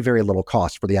very, very little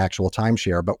cost for the actual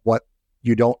timeshare. But what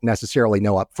you don't necessarily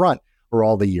know up front are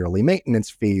all the yearly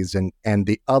maintenance fees and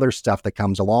the other stuff that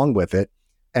comes along with it.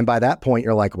 And by that point,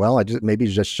 you're like, well, maybe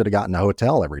just should have gotten a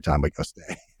hotel every time we go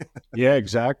stay. Yeah,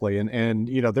 exactly. And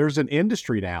there's an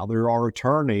industry now. There are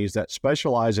attorneys that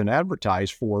specialize and advertise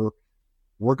for,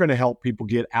 we're going to help people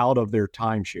get out of their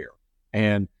timeshare.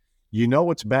 And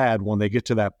it's bad when they get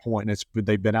to that point, and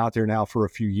they've been out there now for a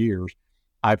few years.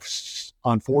 I've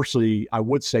unfortunately, I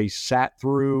would say, sat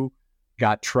through,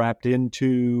 got trapped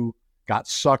into, got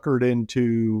suckered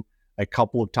into a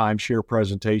couple of timeshare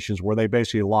presentations where they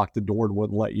basically locked the door and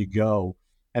wouldn't let you go.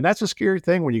 And that's a scary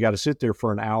thing when you got to sit there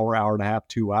for an hour, hour and a half,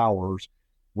 2 hours,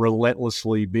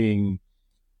 relentlessly being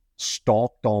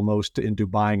stalked almost into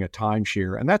buying a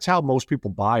timeshare. And that's how most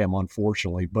people buy them,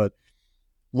 unfortunately. But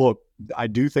look, I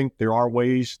do think there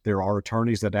are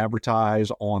attorneys that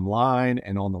advertise online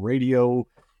and on the radio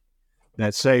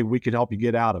that say we can help you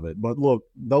get out of it. But look,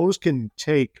 those can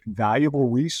take valuable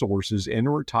resources in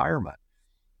retirement.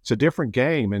 It's a different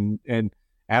game. And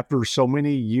after so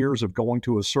many years of going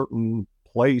to a certain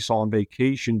place on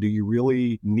vacation, do you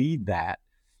really need that?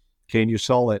 Can you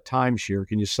sell that timeshare?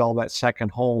 Can you sell that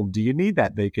second home? Do you need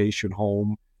that vacation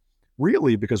home?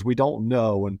 Really, because we don't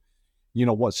know. And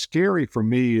what's scary for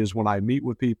me is when I meet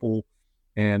with people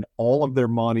and all of their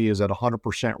money is at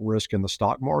 100% risk in the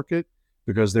stock market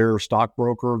because their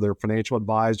stockbroker, their financial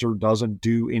advisor doesn't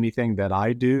do anything that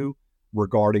I do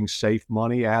regarding safe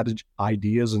money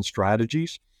ideas and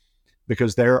strategies,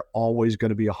 because they're always going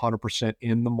to be 100%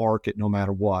 in the market no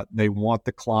matter what. They want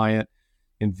the client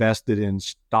invested in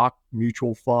stock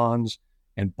mutual funds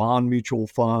and bond mutual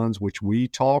funds, which we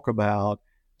talk about.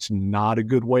 It's not a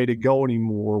good way to go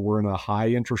anymore. We're in a high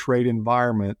interest rate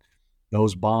environment.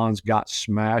 Those bonds got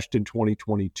smashed in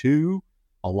 2022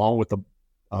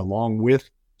 along with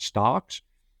stocks,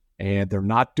 and they're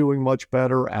not doing much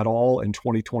better at all in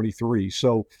 2023.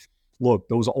 So look,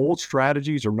 those old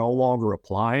strategies are no longer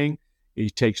applying.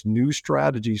 It takes new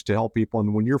strategies to help people.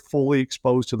 And when you're fully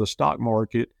exposed to the stock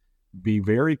market, be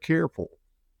very careful.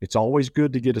 It's always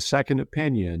good to get a second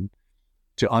opinion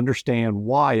to understand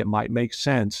why it might make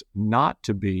sense not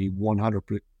to be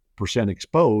 100%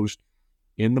 exposed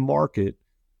in the market,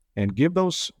 and give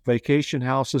those vacation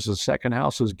houses and second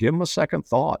houses, give them a second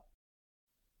thought.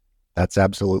 That's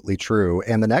absolutely true.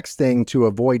 And the next thing to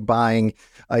avoid buying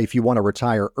if you want to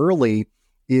retire early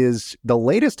is the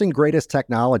latest and greatest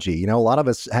technology. You know, a lot of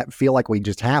us feel like we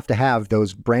just have to have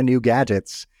those brand new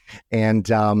gadgets. And,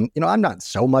 I'm not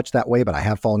so much that way, but I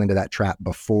have fallen into that trap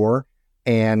before.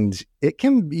 And it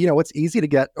can, it's easy to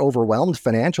get overwhelmed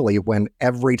financially when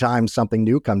every time something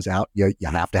new comes out, you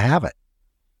have to have it.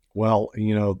 Well,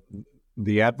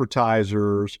 the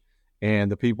advertisers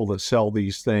and the people that sell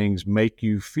these things make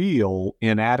you feel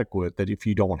inadequate that if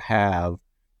you don't have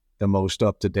the most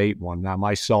up-to-date one. Now,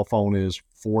 my cell phone is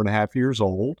 4.5 years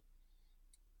old.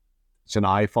 It's an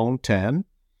iPhone 10.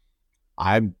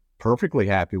 I'm perfectly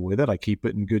happy with it. I keep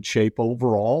it in good shape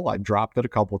overall. I dropped it a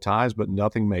couple of times, but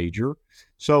nothing major.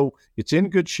 So it's in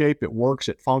good shape. It works.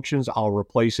 It functions. I'll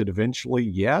replace it eventually.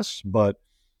 Yes. But,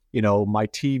 my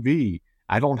TV,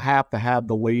 I don't have to have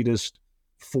the latest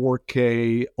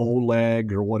 4K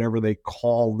OLED or whatever they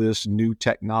call this new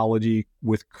technology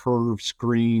with curved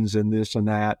screens and this and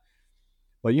that.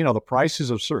 But, the prices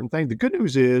of certain things. The good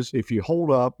news is if you hold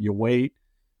up, you wait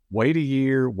a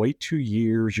year, wait 2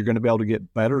 years, you're going to be able to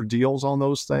get better deals on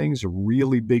those things,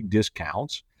 really big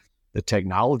discounts. The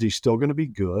technology is still going to be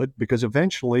good because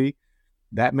eventually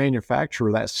that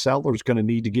manufacturer, that seller is going to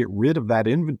need to get rid of that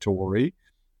inventory.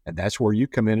 And that's where you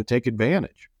come in and take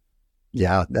advantage.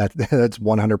 Yeah, that's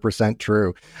 100%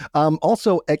 true.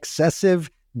 Also, excessive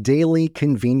daily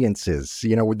conveniences.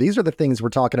 These are the things we're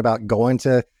talking about, going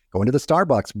to the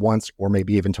Starbucks once or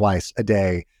maybe even twice a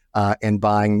day and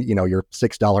buying, your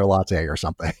 $6 latte or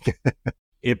something.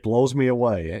 It blows me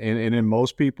away. And in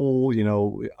most people,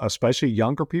 especially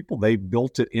younger people, they've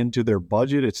built it into their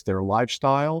budget. It's their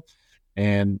lifestyle.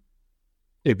 And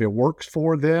if it works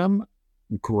for them,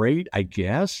 great, I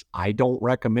guess. I don't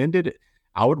recommend it.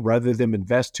 I would rather them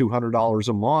invest $200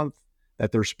 a month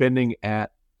that they're spending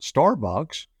at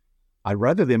Starbucks. I'd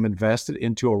rather them invest it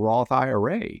into a Roth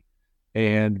IRA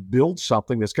and build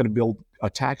something that's going to build a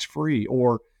tax-free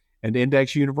or an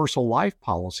index universal life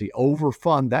policy,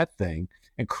 overfund that thing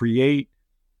and create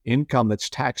income that's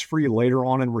tax-free later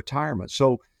on in retirement.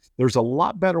 So there's a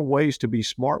lot better ways to be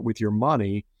smart with your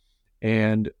money.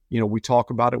 And, we talk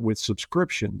about it with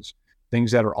subscriptions,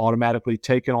 things that are automatically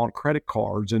taken on credit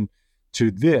cards and to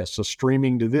this, a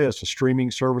streaming to this, a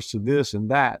streaming service to this and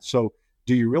that. So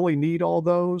do you really need all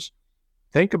those?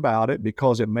 Think about it,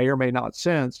 because it may or may not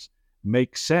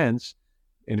make sense.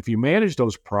 And if you manage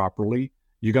those properly,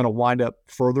 you're going to wind up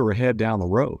further ahead down the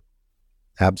road.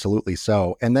 Absolutely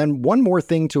so. And then one more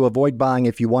thing to avoid buying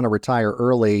if you want to retire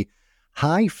early: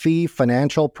 high fee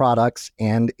financial products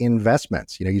and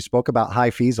investments. You spoke about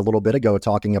high fees a little bit ago,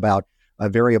 talking about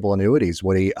variable annuities,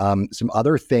 Woody. Some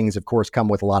other things, of course, come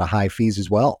with a lot of high fees as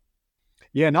well.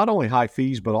 Yeah, not only high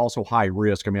fees, but also high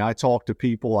risk. I mean, I talk to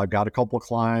people. I've got a couple of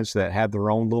clients that have their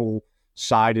own little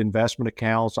side investment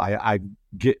accounts. I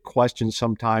get questions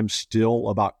sometimes still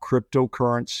about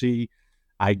cryptocurrency.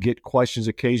 I get questions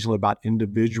occasionally about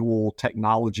individual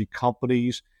technology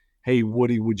companies. Hey,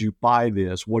 Woody, would you buy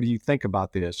this? What do you think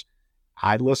about this?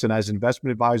 Listen, as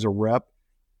investment advisor rep,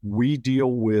 we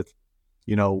deal with,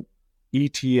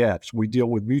 ETFs. We deal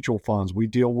with mutual funds. We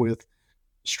deal with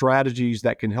strategies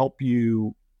that can help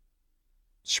you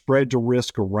spread the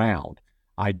risk around.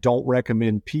 I don't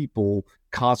recommend people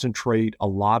concentrate a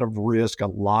lot of risk, a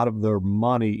lot of their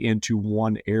money into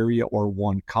one area or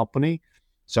one company.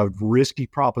 It's a risky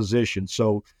proposition.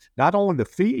 So not only the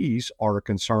fees are a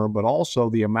concern, but also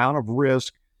the amount of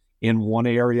risk in one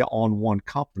area on one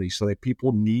company. So that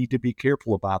people need to be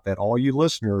careful about that. All you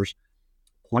listeners,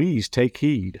 please take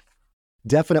heed.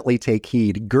 definitely take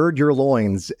heed. Gird your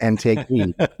loins and take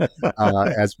heed,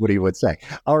 as Woody would say.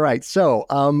 All right. So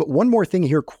one more thing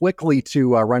here quickly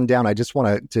to run down. I just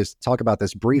want to talk about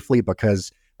this briefly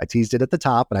because I teased it at the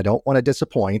top and I don't want to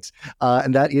disappoint.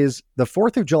 And that is the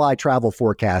 4th of July travel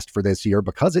forecast for this year.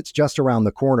 Because it's just around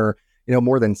the corner,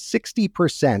 more than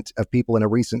 60% of people in a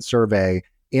recent survey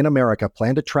in America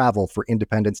plan to travel for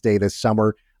Independence Day this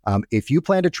summer. If you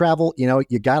plan to travel,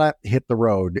 you got to hit the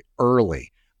road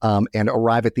early. And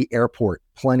arrive at the airport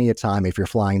plenty of time if you're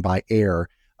flying by air.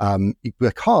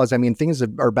 Because, things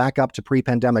are back up to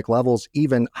pre-pandemic levels,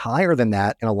 even higher than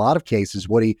that in a lot of cases,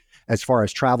 Woody, as far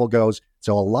as travel goes.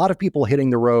 So a lot of people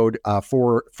hitting the road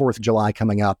for 4th of July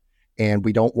coming up, and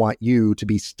we don't want you to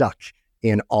be stuck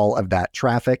in all of that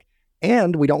traffic.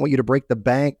 And we don't want you to break the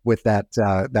bank with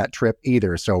that trip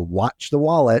either. So watch the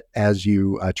wallet as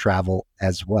you travel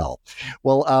as well.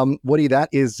 Well, Woody, that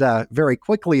is very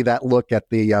quickly that look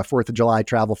at the 4th of July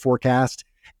travel forecast.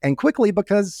 And quickly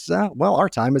because, our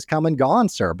time has come and gone,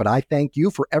 sir. But I thank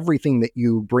you for everything that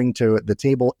you bring to the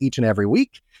table each and every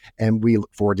week. And we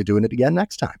look forward to doing it again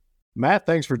next time. Matt,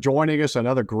 thanks for joining us.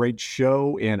 Another great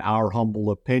show in our humble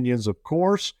opinions, of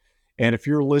course. And if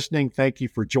you're listening, thank you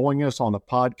for joining us on the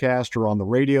podcast or on the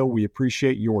radio. We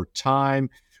appreciate your time.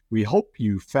 We hope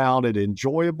you found it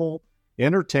enjoyable,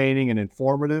 entertaining, and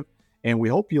informative. And we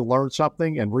hope you learned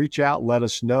something and reach out, let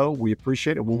us know. We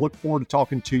appreciate it. We'll look forward to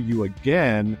talking to you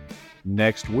again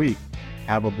next week.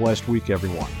 Have a blessed week,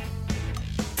 everyone.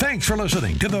 Thanks for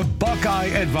listening to the Buckeye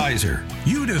Advisor.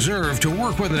 You deserve to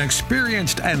work with an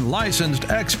experienced and licensed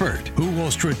expert who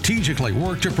will strategically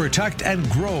work to protect and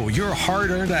grow your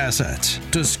hard-earned assets.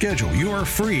 To schedule your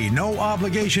free,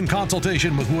 no-obligation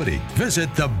consultation with Woody,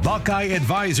 visit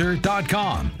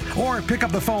thebuckeyeadvisor.com or pick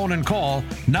up the phone and call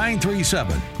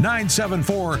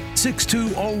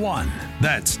 937-974-6201.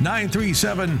 That's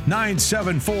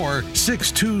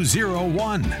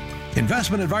 937-974-6201.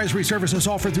 Investment advisory services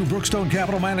offered through Brookstone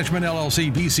Capital Management, LLC,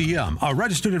 BCM, a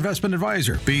registered investment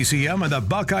advisor. BCM and the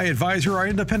Buckeye Advisor are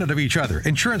independent of each other.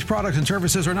 Insurance products and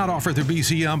services are not offered through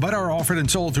BCM, but are offered and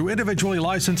sold through individually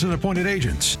licensed and appointed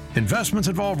agents. Investments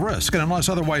involve risk and, unless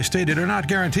otherwise stated, are not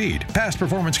guaranteed. Past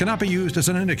performance cannot be used as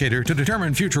an indicator to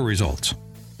determine future results.